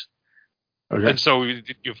hosts. Okay. And so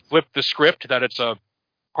you flip the script that it's a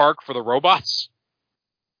park for the robots,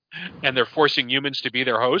 and they're forcing humans to be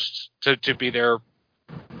their hosts, to be their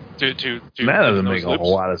to that doesn't make a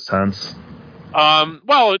whole lot of sense.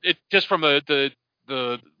 Well, it just from the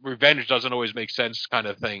revenge doesn't always make sense kind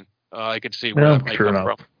of thing. I could see where that might come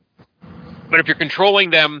from. But if you're controlling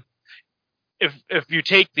them if you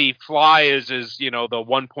take the Fly as the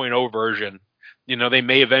 1.0 version, they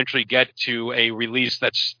may eventually get to a release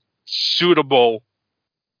that's suitable,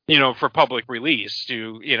 for public release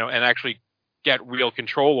to, and actually get real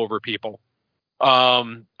control over people.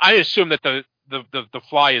 I assume that the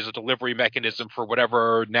Fly is a delivery mechanism for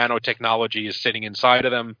whatever nanotechnology is sitting inside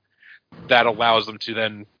of them that allows them to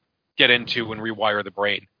then get into and rewire the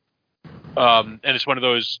brain. And it's one of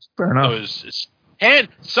those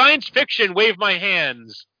science fiction. Wave my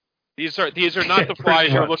hands. These are not the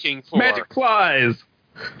flies you're looking for. Magic flies.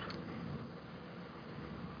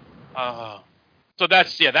 So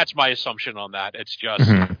that's my assumption on that. It's just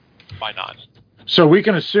why not? So we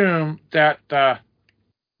can assume that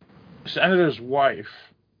Senator's wife,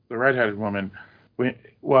 the redheaded woman,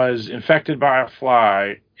 was infected by a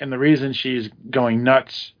fly, and the reason she's going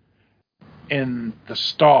nuts in the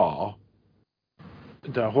stall,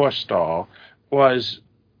 the horse stall, was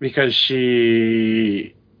because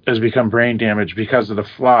she has become brain damaged because of the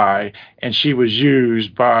fly, and she was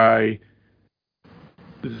used by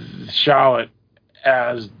Charlotte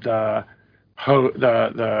as the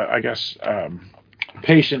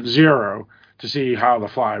patient zero to see how the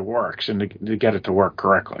fly works and to get it to work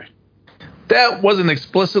correctly. That wasn't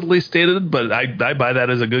explicitly stated, but I buy that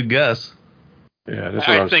as a good guess. Yeah, that's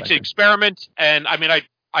what I was think it's an experiment, and I mean,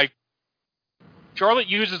 Charlotte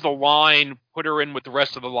uses the line, put her in with the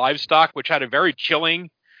rest of the livestock, which had a very chilling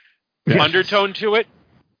undertone to it,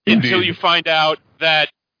 until you find out that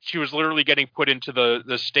she was literally getting put into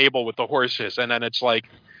the stable with the horses, and then it's like,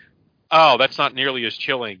 oh, that's not nearly as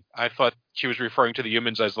chilling. I thought she was referring to the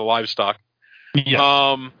humans as the livestock. Yes.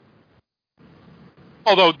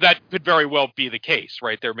 Although that could very well be the case,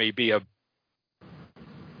 right? There may be a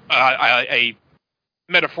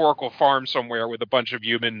metaphorical farm somewhere with a bunch of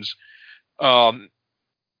humans, getting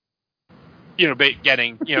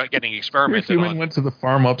experimented on. Human went to the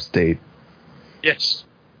farm upstate. Yes.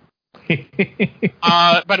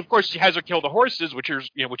 But of course, she has her kill the horses, which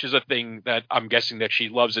is a thing that I'm guessing that she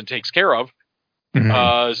loves and takes care of.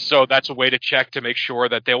 Mm-hmm. So that's a way to check to make sure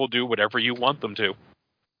that they will do whatever you want them to.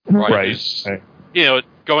 Right.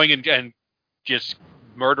 Going and just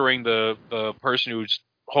murdering the person who's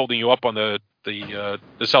holding you up on the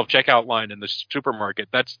self-checkout line in the supermarket.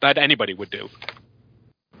 That anybody would do.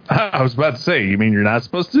 I was about to say, you mean you're not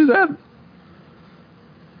supposed to do that?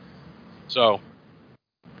 So.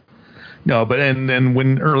 No, but and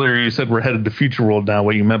when earlier you said we're headed to Future World now,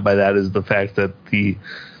 what you meant by that is the fact that the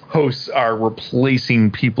hosts are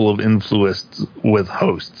replacing people of influence with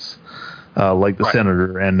hosts, like the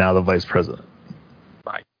senator and now the vice president.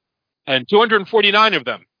 Right. And 249 of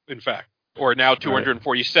them, in fact, or now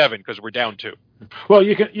 247 because we're down 2. Well,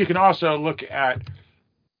 you can also look at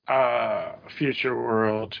Future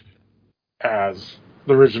World as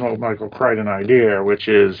the original Michael Crichton idea, which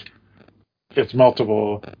is it's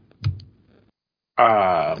multiple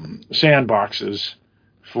sandboxes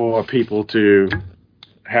for people to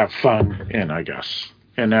have fun in, I guess.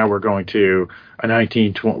 And now we're going to a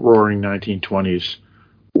roaring 1920s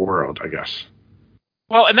world, I guess.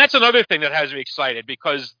 Well, and that's another thing that has me excited,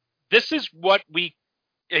 because this is what we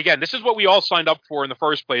all signed up for in the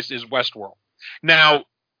first place, is Westworld. Now,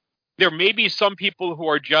 there may be some people who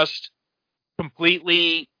are just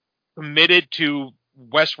completely committed to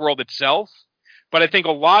Westworld itself, but I think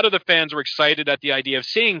a lot of the fans are excited at the idea of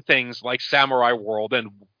seeing things like Samurai World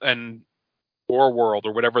and War World,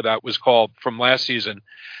 or whatever that was called from last season,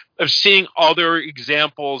 of seeing other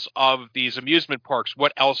examples of these amusement parks.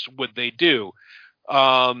 What else would they do?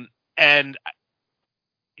 And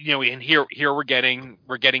here we're getting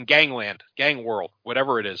Gangland, Gang World,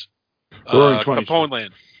 whatever it is, Capone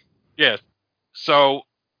Land. Yeah. So,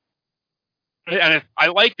 and I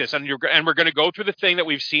like this, and we're going to go through the thing that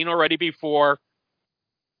we've seen already before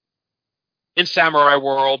in Samurai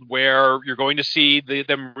World, where you're going to see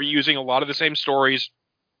them reusing a lot of the same stories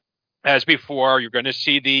as before. You're going to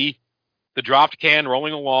see the dropped can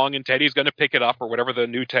rolling along, and Teddy's going to pick it up, or whatever the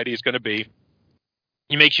new Teddy is going to be.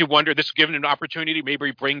 It makes you wonder, this is given an opportunity,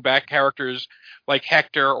 maybe bring back characters like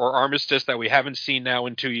Hector or Armistice that we haven't seen now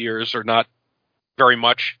in 2 years, or not very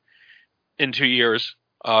much in 2 years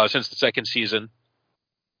since the second season,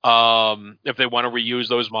 if they want to reuse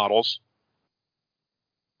those models.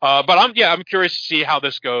 But I'm curious to see how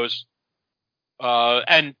this goes.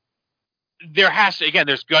 And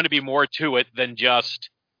there's going to be more to it than just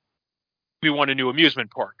we want a new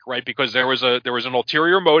amusement park, right? Because there was an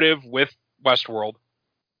ulterior motive with Westworld.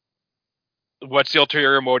 What's the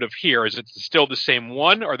ulterior motive here? Is it still the same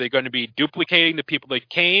one? Are they going to be duplicating the people that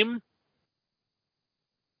came?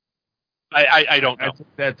 I don't know.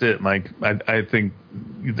 That's it, Mike. I think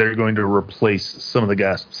they're going to replace some of the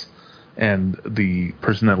guests, and the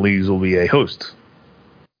person that leaves will be a host.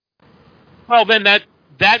 Well, then that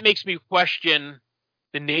makes me question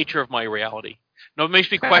the nature of my reality. No, it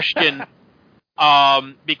makes me question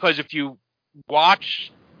because if you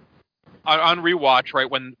watch on rewatch,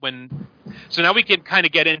 right, when so now we can kind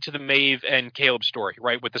of get into the Maeve and Caleb story,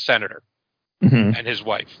 right, with the senator and his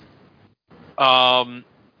wife. The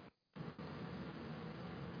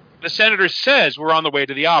senator says we're on the way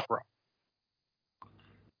to the opera.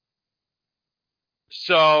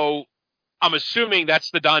 So I'm assuming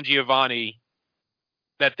that's the Don Giovanni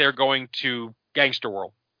that they're going to Gangster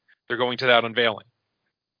World. They're going to that unveiling.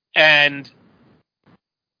 And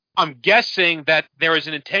I'm guessing that there is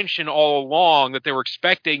an intention all along that they were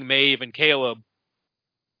expecting Maeve and Caleb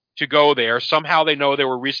to go there. Somehow they know they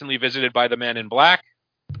were recently visited by the Men in Black.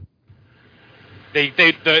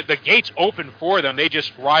 The gates open for them. They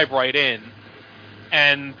just drive right in.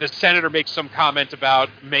 And the senator makes some comment about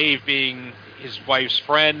Maeve being his wife's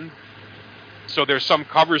friend. So there's some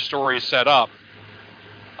cover story set up.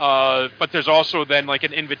 But there's also then like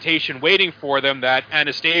an invitation waiting for them that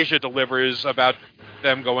Anastasia delivers about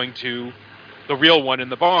them going to the real one in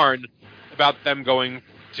the barn, about them going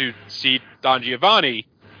to see Don Giovanni.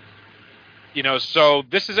 You know, so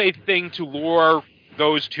this is a thing to lure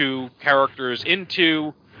those two characters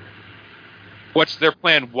into. What's their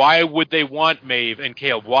plan? Why would they want Maeve and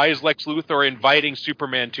Caleb? Why is Lex Luthor inviting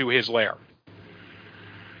Superman to his lair?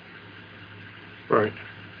 Right.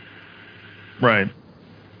 Right.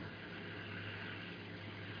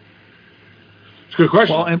 It's a good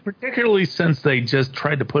question. Well, and particularly since they just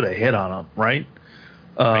tried to put a hit on him, right?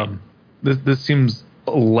 This seems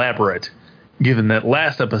elaborate, given that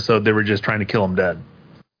last episode they were just trying to kill him dead.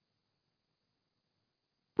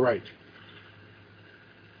 Right.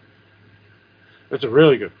 That's a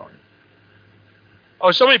really good point.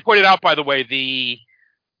 Oh, somebody pointed out, by the way, the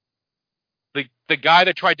guy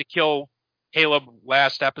that tried to kill Caleb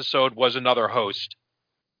last episode was another host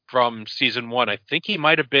from season 1. I think he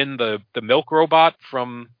might have been the milk robot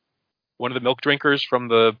from one of the milk drinkers from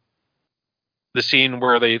the scene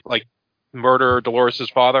where they like murder Dolores'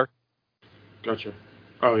 father. Gotcha.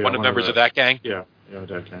 Oh yeah, one of the members of that gang. Yeah,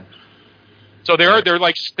 that gang. So they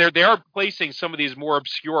are placing some of these more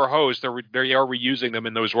obscure hosts. They are reusing them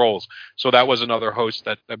in those roles. So that was another host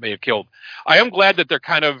that may have killed. I am glad that they're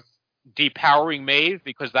kind of depowering Maeve,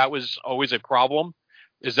 because that was always a problem.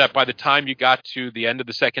 Is that by the time you got to the end of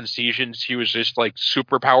the second season, she was just like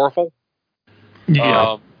super powerful.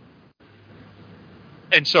 Yeah.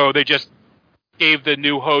 And so they just gave the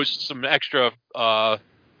new host some extra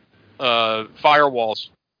firewalls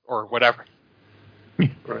or whatever.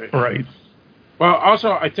 Right. Well,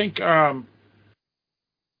 also I think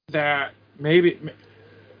that maybe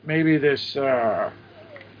this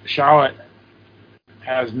Charlotte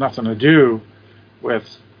has nothing to do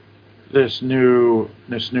with this new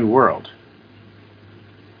world.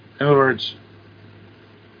 In other words,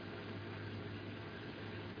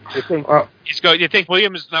 You think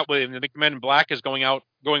William is not William? You think Men in Black is going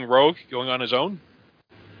rogue, going on his own?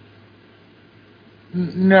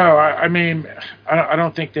 No, I mean, I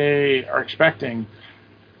don't think they are expecting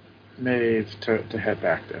Maeve to head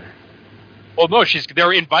back there. Well, no,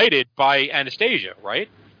 they're invited by Anastasia, right?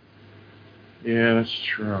 Yeah, that's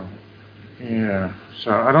true. Yeah,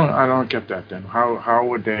 so I don't get that then. How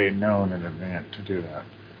would they have known in advance to do that?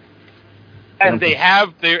 And they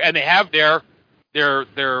have their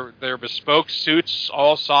bespoke suits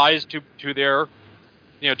all sized to their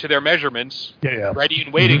measurements, ready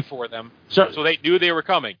and waiting for them. So they knew they were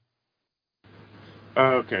coming.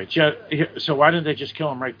 Okay, so why didn't they just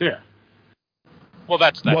kill him right there? Well,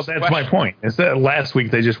 that's my point. Is that last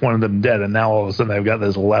week they just wanted them dead, and now all of a sudden they've got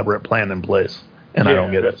this elaborate plan in place, and I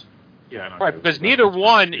don't get it. Yeah, right, because neither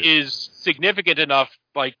one is significant enough.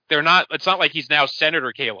 Like they're not. It's not like he's now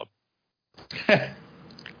Senator Caleb.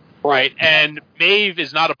 Right, and Maeve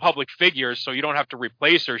is not a public figure, so you don't have to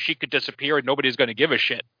replace her. She could disappear, and nobody's going to give a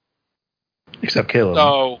shit. Except Caleb.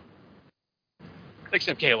 So,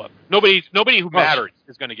 except Caleb. Nobody who matters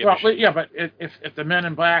is going to give a shit. Yeah, but if the Men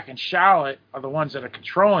in Black and Charlotte are the ones that are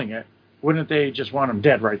controlling it, wouldn't they just want them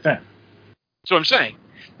dead right then? So I'm saying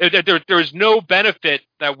there's no benefit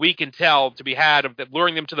that we can tell to be had of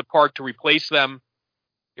luring them to the park to replace them.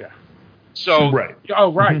 Yeah. So right.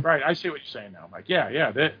 Oh, right. I see what you're saying now, Mike.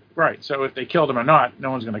 Yeah. Right. So if they killed him or not,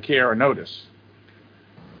 no one's going to care or notice.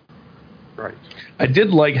 Right. I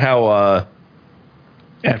did like how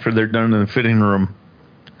after they're done in the fitting room,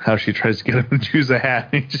 how she tries to get him to choose a hat.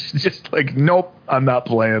 And he's just like, nope, I'm not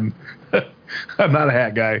playing. I'm not a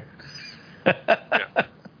hat guy. Yeah.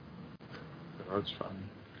 That's funny.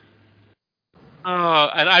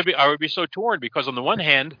 And I would be so torn because on the one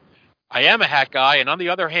hand, I am a hack guy, and on the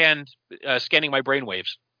other hand, scanning my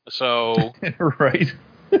brainwaves. So Right.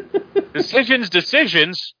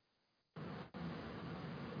 decisions.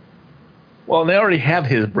 Well, they already have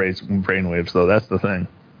his brainwaves, though. That's the thing.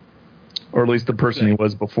 Or at least the person he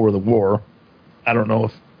was before the war. I don't know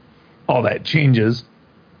if all that changes.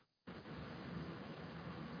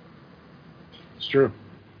 It's true.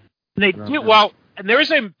 They do well, and there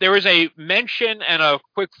is a mention and a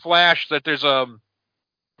quick flash that there's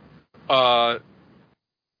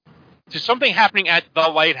something happening at the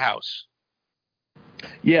lighthouse.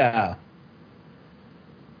 Yeah.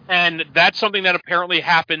 And that's something that apparently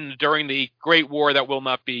happened during the Great War that will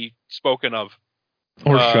not be spoken of.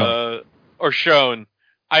 Or shown.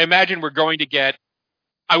 I imagine we're going to get.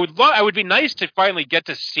 I would be nice to finally get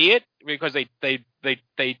to see it because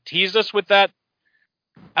they teased us with that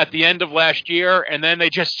at the end of last year, and then they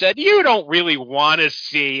just said, "You don't really want to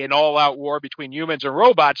see an all-out war between humans and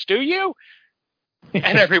robots, do you?"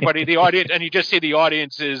 And everybody, the audience, and you just see the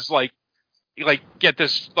audience is like get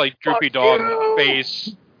this like droopy dog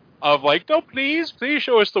face of like, "No, please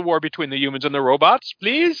show us the war between the humans and the robots,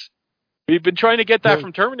 please." We've been trying to get that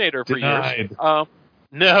from Terminator for years.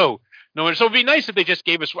 No. So it'd be nice if they just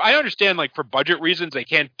gave us. I understand, like for budget reasons, they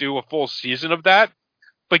can't do a full season of that,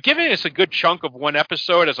 but giving us a good chunk of one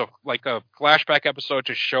episode as a flashback episode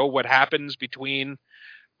to show what happens between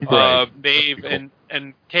Maeve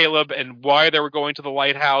and Caleb and why they were going to the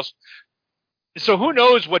lighthouse. So who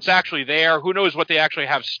knows what's actually there? Who knows what they actually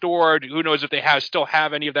have stored? Who knows if they still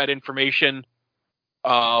have any of that information?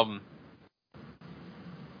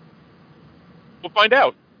 We'll find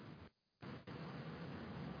out.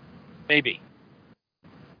 Maybe.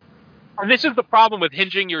 And this is the problem with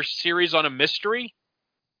hinging your series on a mystery.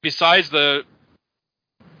 Besides the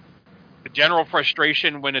general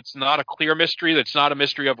frustration when it's not a clear mystery, that's not a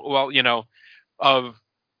mystery of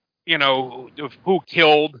who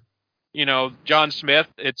killed, John Smith.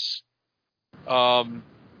 It's a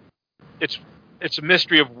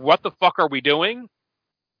mystery of what the fuck are we doing?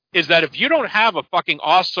 Is that if you don't have a fucking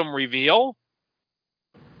awesome reveal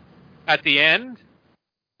at the end,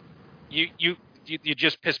 you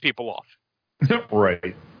just piss people off.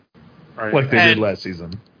 Right. Like they did last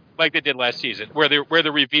season. Like they did last season, where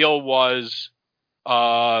the reveal was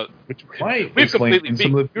which might explain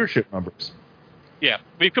some of the viewership numbers. Yeah,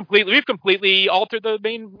 we've completely altered the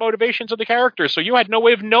main motivations of the character, so you had no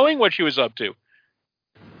way of knowing what she was up to.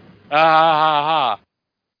 That's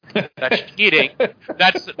cheating.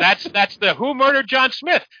 That's the who murdered John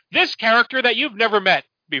Smith. This character that you've never met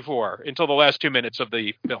before until the last 2 minutes of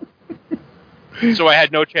the film. So I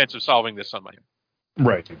had no chance of solving this on my own.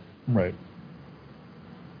 Right.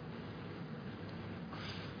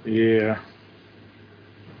 Yeah.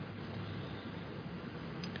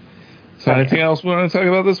 So anything else we want to talk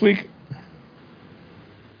about this week?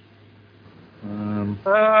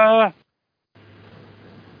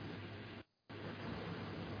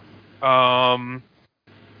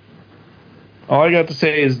 All I got to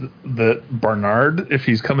say is that Barnard, if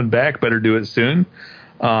he's coming back, better do it soon.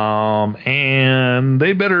 And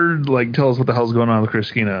they better tell us what the hell's going on with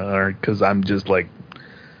Christina, because I'm just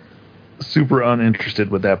super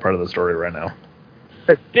uninterested with that part of the story right now.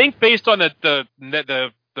 I think based on the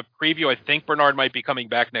preview, I think Bernard might be coming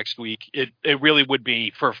back next week. It really would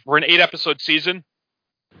be for an 8-episode season.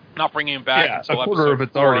 Not bringing him back until a quarter of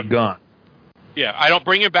it's already gone. Yeah, I don't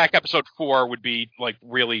bring him back. Episode 4 would be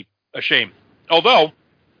really a shame. Although,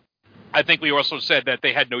 I think we also said that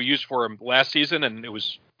they had no use for him last season, and it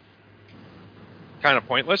was kind of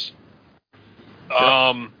pointless.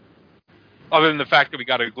 Other than the fact that we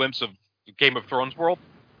got a glimpse of Game of Thrones world.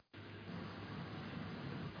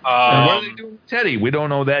 And what are they doing with Teddy? We don't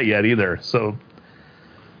know that yet either. So,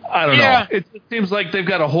 I don't know. It seems like they've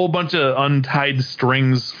got a whole bunch of untied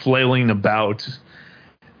strings flailing about.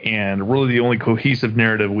 And really the only cohesive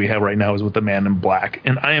narrative we have right now is with the Man in Black.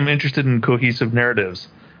 And I am interested in cohesive narratives.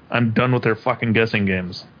 I'm done with their fucking guessing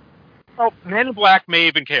games. Oh, Man in Black,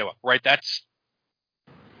 Maeve, and Caleb, right? That's...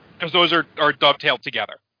 because those are dovetailed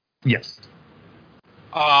together. Yes.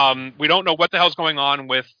 We don't know what the hell's going on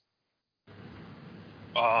with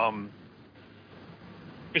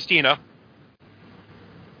Christina.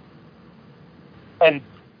 And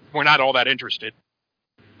we're not all that interested.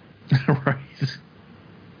 Right.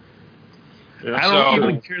 Yeah, I don't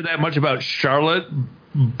even care that much about Charlotte,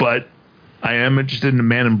 but I am interested in the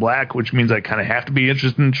Man in Black, which means I kind of have to be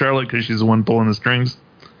interested in Charlotte because she's the one pulling the strings.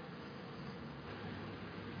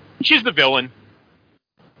 She's the villain.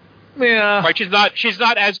 Yeah. Right, she's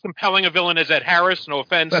not as compelling a villain as Ed Harris, no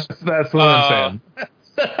offense. That's what I'm saying.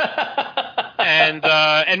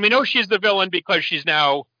 And we know she's the villain because she's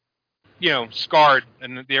now, scarred,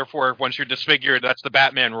 and therefore, once you're disfigured, that's the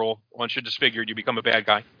Batman rule. Once you're disfigured, you become a bad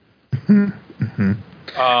guy. Mm-hmm.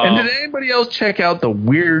 And did anybody else check out the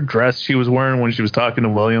weird dress she was wearing when she was talking to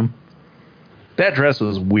William? That dress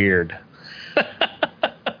was weird. I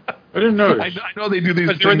didn't notice. I know they do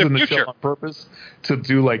these things in the show on purpose to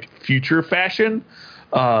do like future fashion,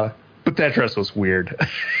 but that dress was weird.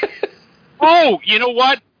 Oh, you know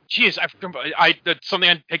what? Jeez, that's something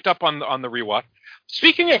I picked up on the rewatch.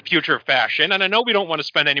 Speaking of future fashion, and I know we don't want to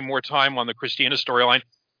spend any more time on the Christina storyline,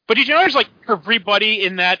 but did you notice like everybody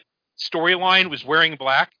in that storyline was wearing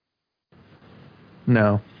black?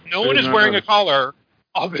 No. No one is wearing a collar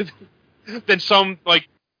other than some like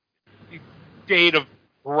shade of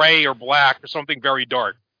gray or black or something very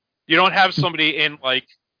dark. You don't have somebody in like,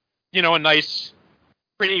 a nice,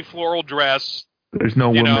 pretty floral dress. There's no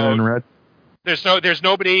woman in red. There's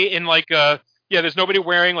nobody in like there's nobody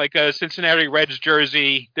wearing like a Cincinnati Reds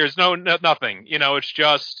jersey. There's nothing. It's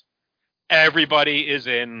just everybody is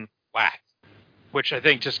in black, which I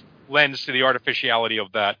think just lends to the artificiality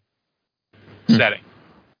of that setting.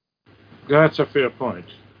 That's a fair point.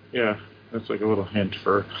 Yeah, that's like a little hint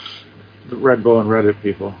for the Red Bull and Reddit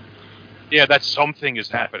people. Yeah, that something is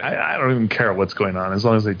happening. I don't even care what's going on as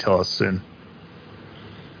long as they tell us soon.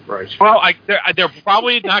 Right. Well, they're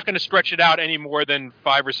probably not going to stretch it out any more than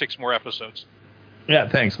 5 or 6 more episodes. Yeah,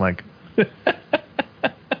 thanks, Mike.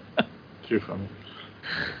 Too funny.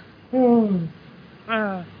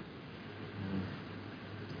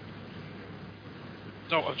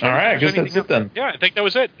 So, all right, I guess that's it then. Yeah, I think that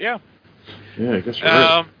was it. Yeah. Yeah, I guess you're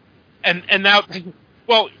right. And now,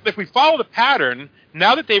 well, if we follow the pattern,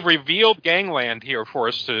 now that they've revealed Gangland here for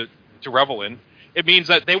us to revel in, it means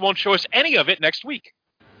that they won't show us any of it next week.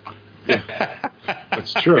 Yeah.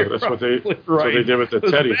 That's true. That's what they did with the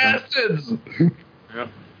Teddy bastards. Yeah,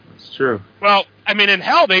 that's true. Well, I mean, in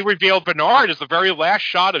hell, they revealed Bernard as the very last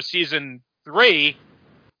shot of season 3,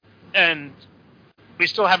 and we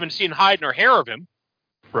still haven't seen hide nor hair of him.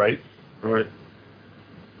 Right. Yeah,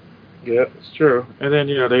 it's true. And then,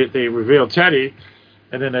 they reveal Teddy,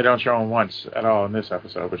 and then they don't show him once at all in this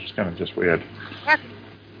episode, which is kind of just weird.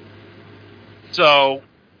 So,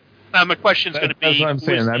 now my question is going to be... That's what I'm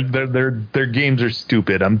saying. Their games are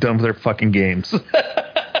stupid. I'm done with their fucking games.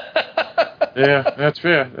 Yeah, that's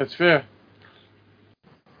fair.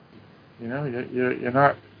 You're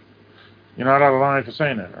not out of line for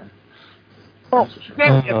saying that, right? Oh, if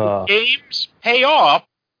the games pay off,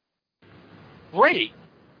 great.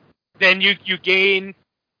 Then you gain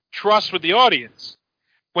trust with the audience.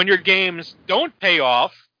 When your games don't pay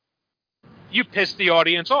off, you piss the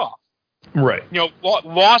audience off. Right.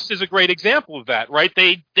 Lost is a great example of that, right?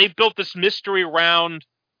 They built this mystery around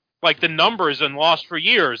like the numbers in Lost for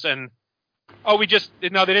years, and they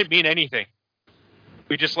didn't mean anything.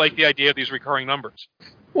 We just like the idea of these recurring numbers.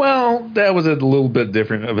 Well, that was a little bit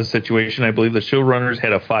different of a situation. I believe the showrunners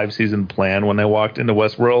had a 5-season plan when they walked into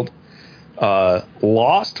Westworld.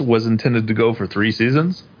 Lost was intended to go for 3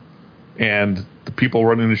 seasons, and the people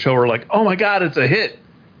running the show were like, "Oh my God, it's a hit!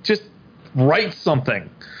 Just write something."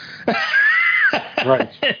 Right.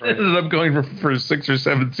 It ended up going for 6 or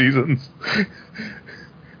 7 seasons,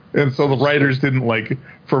 and so the writers didn't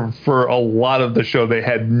for a lot of the show. They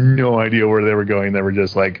had no idea where they were going. They were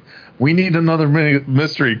just like, "We need another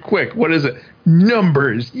mystery, quick! What is it?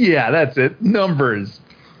 Numbers? Yeah, that's it. Numbers."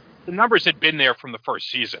 The numbers had been there from the first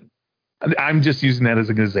season. I'm just using that as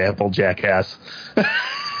an example, jackass.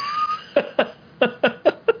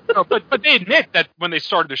 No, but they admit that when they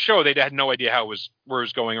started the show, they had no idea where it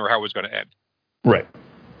was going or how it was going to end. Right.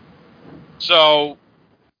 So,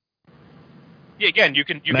 yeah, again, you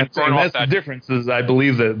can burn off that. That's the difference. Is I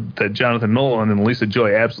believe that Jonathan Nolan and Lisa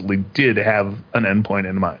Joy absolutely did have an endpoint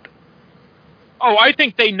in mind. Oh, I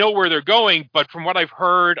think they know where they're going, but from what I've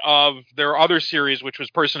heard of their other series, which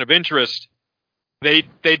was Person of Interest, they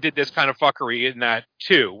did this kind of fuckery in that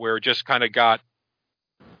too, where it just kind of got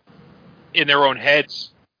in their own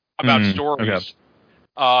heads about stories,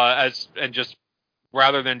 and just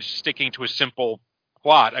rather than sticking to a simple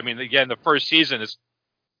plot. I mean, again, the first season is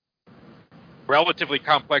relatively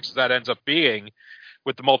complex as that ends up being,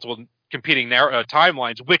 with the multiple competing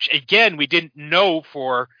timelines, which again we didn't know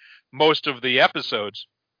for most of the episodes,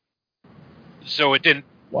 so it didn't.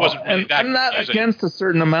 Wasn't really that I'm not confusing. against a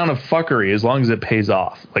certain amount of fuckery as long as it pays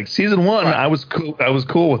off. Like season 1, right. I was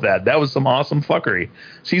cool with that. That was some awesome fuckery.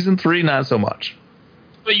 Season 3, not so much.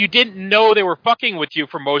 But you didn't know they were fucking with you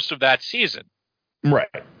for most of that season, right?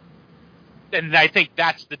 And I think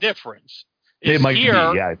that's the difference. It might be,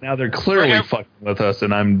 yeah. Now they're clearly fucking with us,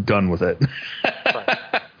 and I'm done with it. Right.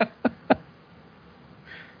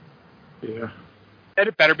 Yeah. And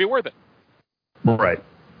it better be worth it. Right.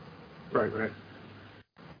 Right.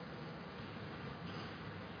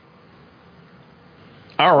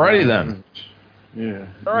 Alrighty then. Yeah.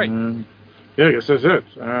 All right. Yeah, I guess that's it.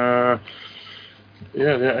 I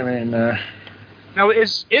mean... Now,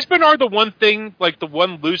 is Bernard the one thing, like the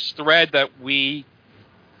one loose thread that we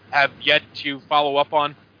have yet to follow up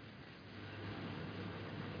on?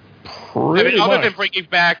 Pretty Other much. than bringing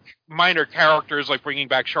back minor characters, like bringing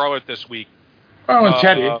back Charlotte this week. Oh, and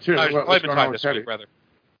Teddy, too. What's going on Clementine with this Teddy? week, rather.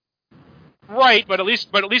 Right, but at least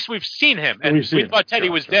we've seen him, and we thought Teddy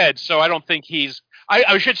was dead, so I don't think he's...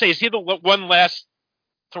 I should say, is he the one last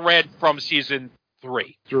thread from season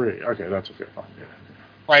 3? 3, okay, that's a fair point, yeah.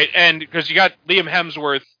 Right, and because you got Liam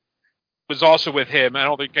Hemsworth was also with him. I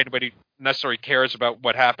don't think anybody necessarily cares about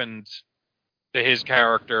what happened to his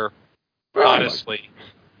character, Well, honestly.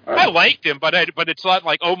 I liked him, but it's not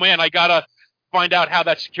like, oh man, I gotta find out how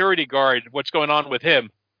that security guard, what's going on with him.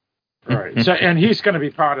 Right, so, and he's going to be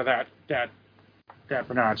part of that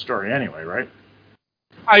Bernard story anyway, right?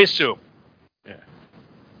 I assume.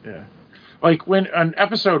 Yeah. Like when on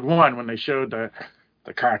episode 1, when they showed the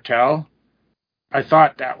cartel, I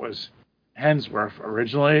thought that was Hemsworth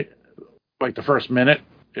originally, like the first minute,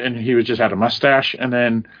 and he was just had a mustache, and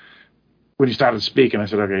then when he started speaking, I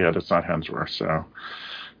said, okay, yeah, that's not Hemsworth.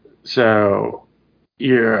 So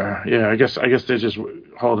yeah, I guess they're just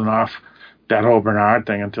holding off that whole Bernard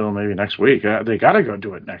thing until maybe next week. They got to go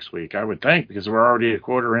do it next week, I would think, because we're already a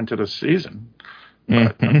quarter into the season.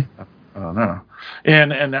 But, I don't know.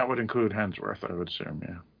 And that would include Hemsworth, I would assume,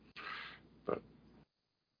 yeah. But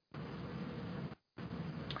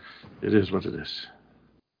it is what it is.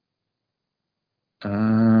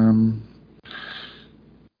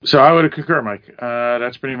 So I would concur, Mike.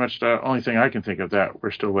 That's pretty much the only thing I can think of that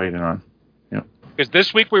we're still waiting on. Yep. Because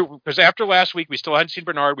this week, because after last week, we still hadn't seen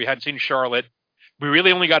Bernard, we hadn't seen Charlotte. We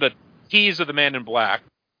really only got a tease of the Man in Black.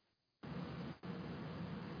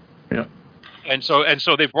 Yeah. And so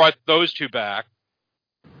they brought those 2 back,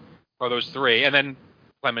 or those 3, and then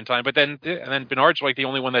Clementine. But then Bernard's like the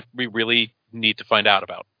only one that we really need to find out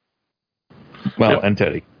about. Well, and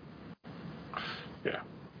Teddy. Yeah,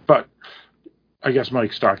 but I guess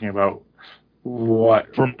Mike's talking about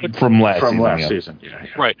what from last season. Yeah.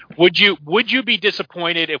 Right. Would you be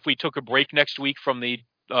disappointed if we took a break next week from the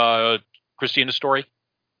Christina story?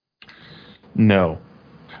 No.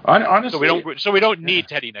 Honestly, so we don't need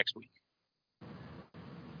Teddy next week.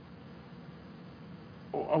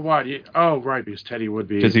 Why? Right, because Teddy would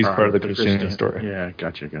be... Because he's part of the Christina story. Yeah,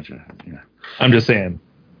 gotcha. Yeah. I'm just saying,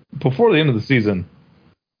 before the end of the season,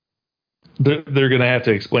 they're going to have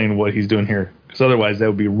to explain what he's doing here. Because otherwise, that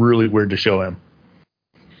would be really weird to show him.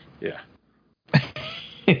 Yeah.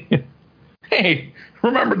 Hey,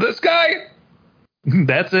 remember this guy?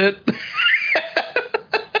 That's it.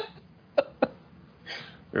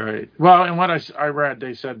 Right. Well, and what I read,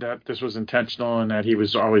 they said that this was intentional and that he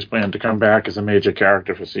was always planned to come back as a major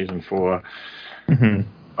character for season 4. Mm-hmm.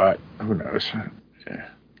 But who knows? Yeah.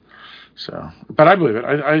 So, but I believe it.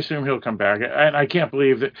 I assume he'll come back. And I can't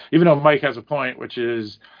believe that, even though Mike has a point, which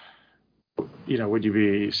is, would you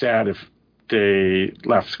be sad if they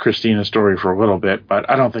left Christina's story for a little bit? But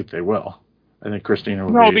I don't think they will. I think Christina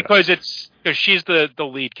will. No, because she's the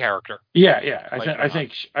lead character. Yeah. I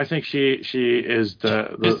think she is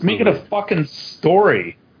the. Just make it a fucking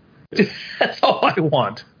story. That's all I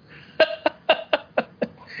want.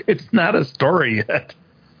 It's not a story yet.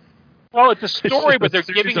 Well, it's a story, but they're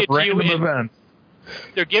giving it to you events.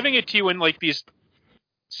 They're giving it to you in like these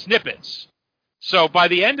snippets. So by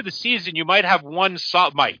the end of the season, you might have one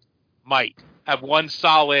might have one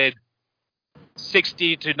solid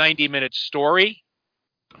 60 to 90 minute story.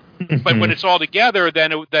 But when it's all together,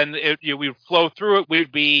 then we flow through it.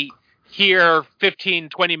 We'd be here 15,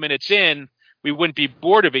 20 minutes in. We wouldn't be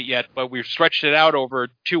bored of it yet, but we've stretched it out over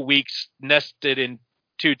 2 weeks, nested in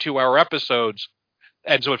 2 2-hour episodes.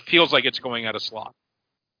 And so it feels like it's going out of slot.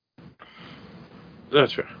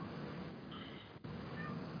 That's right.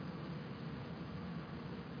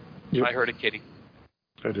 Yep. I heard a kitty.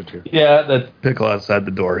 I did too. Yeah, that pickle outside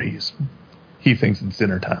the door. He thinks it's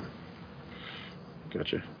dinner time.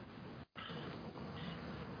 Gotcha.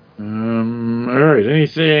 All right.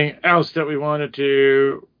 Anything else that we wanted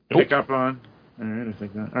to pick up on? All right. I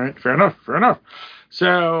think that. All right. Fair enough.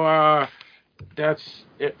 So that's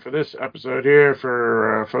it for this episode here.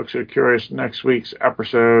 For folks who are curious, next week's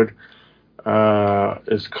episode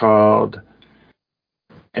is called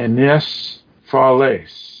s04e02.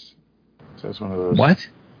 So it's one of those. What?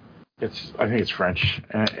 I think it's French.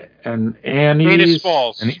 And Annie's... Anus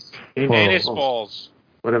Falls. Annie's Falls.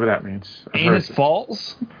 Whatever that means. Anus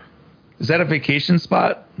Falls? Is that a vacation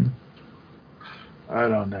spot? I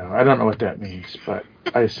don't know. I don't know what that means, but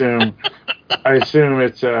I assume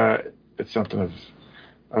it's something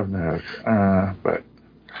of note. But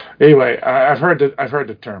anyway, I've heard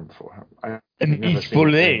the term before. I've never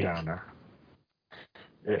seen it down there.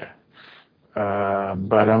 Yeah.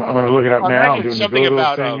 But I'm going to look it up now. I'm doing something the Google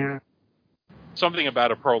about thing here. Something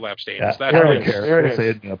about a prolapse dam. Yeah, Is that Here how it is. Here it We'll say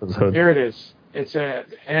is. it in the episode. Here it is. It's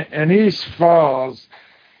Anise Falls,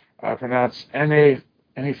 pronounced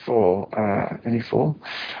Any-Fool.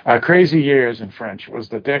 Crazy Years in French was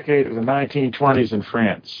the decade of the 1920s in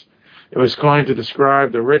France. It was coined to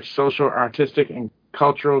describe the rich social, artistic, and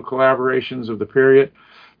cultural collaborations of the period.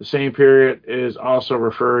 The same period is also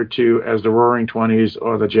referred to as the Roaring Twenties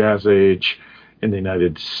or the Jazz Age in the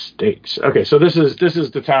United States. Okay, so this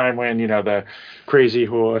is the time when the Crazy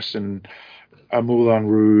Horse and Moulin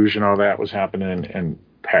Rouge and all that was happening in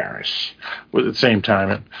Paris. At the same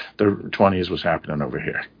time, the 20s was happening over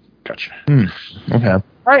here. Gotcha. Okay.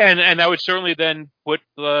 Right, and that would certainly then put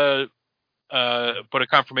a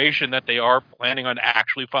confirmation that they are planning on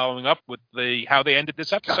actually following up with how they ended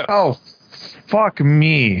this episode. Oh, fuck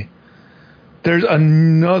me. There's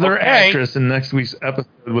another actress in next week's episode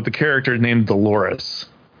with the character named Dolores.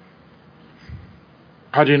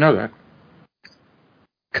 How do you know that?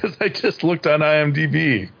 Because I just looked on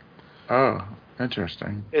IMDb. Oh,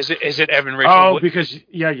 interesting. Is it Evan Rachel Oh, Wood? because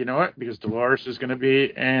you know what? Because Dolores is going to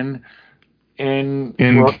be in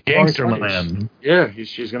Gangsterland. Yeah,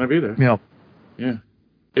 she's going to be there. Same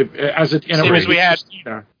As we had.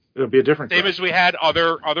 It'll be a different. Same as we had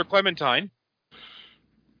other Clementine.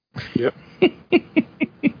 Yep.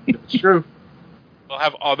 It's true. We'll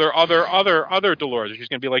have other Dolores. She's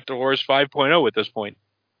going to be like Dolores 5.0 at this point.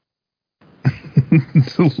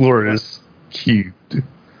 Dolores cute.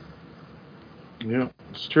 Yeah,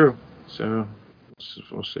 it's true. So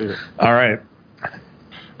we'll see it. All right.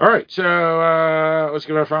 So let's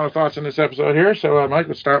give our final thoughts on this episode here. So Mike,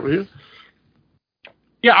 let's start with you.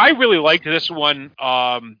 Yeah, I really liked this one.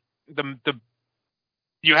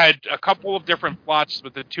 You had a couple of different plots,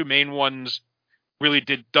 but the two main ones really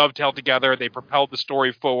did dovetail together. They propelled the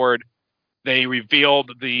story forward. They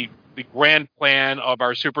revealed the grand plan of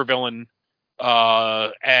our supervillain,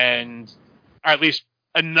 and at least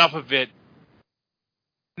enough of it.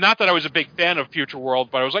 Not that I was a big fan of Future World,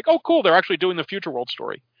 but I was like, oh, cool, they're actually doing the Future World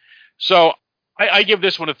story. So I give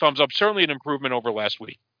this one a thumbs up. Certainly an improvement over last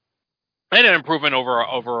week. And an improvement over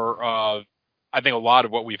I think a lot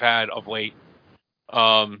of what we've had of late.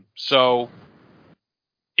 So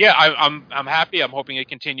yeah, I'm happy. I'm hoping it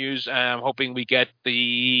continues, and I'm hoping we get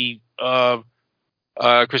the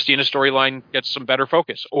Christina storyline gets some better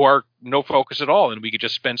focus, or no focus at all, and we could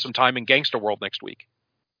just spend some time in Gangster World next week.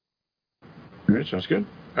 All right, sounds good.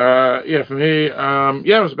 For me,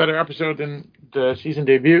 it was a better episode than the season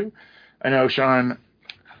debut. I know Sean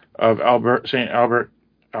of St. Albert,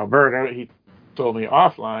 Alberta, he told me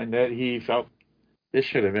offline that he felt this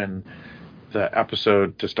should have been the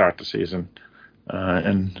episode to start the season,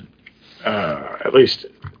 and at least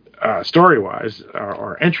story-wise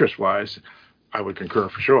or interest-wise, I would concur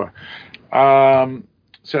for sure.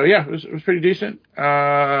 It was pretty decent.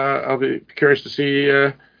 I'll be curious to see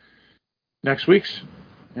next week's,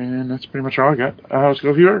 and that's pretty much all I got. Let's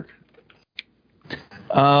go with you, Eric.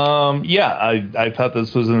 I thought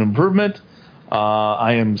this was an improvement.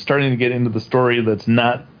 I am starting to get into the story that's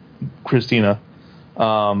not Christina.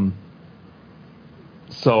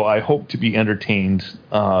 So I hope to be entertained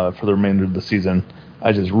for the remainder of the season.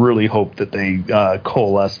 I just really hope that they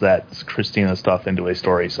coalesce that Christina stuff into a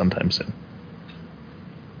story sometime soon.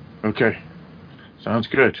 Okay. Sounds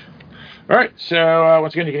good. All right. So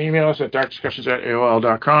once again, you can email us at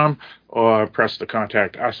darkdiscussions@aol.com or press the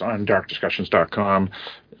contact us on darkdiscussions.com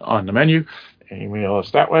on the menu. And email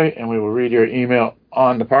us that way, and we will read your email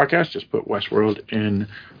on the podcast. Just put Westworld in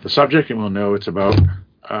the subject, and we'll know it's about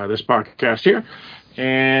this podcast here.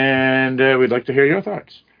 And we'd like to hear your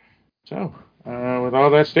thoughts. So, with all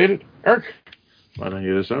that stated, Eric, why don't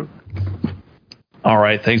you do this over? All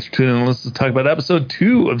right, thanks for tuning in. Let's talk about episode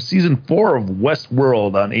 2 of season 4 of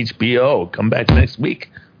Westworld on HBO. Come back next week.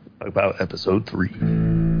 Talk about episode 3.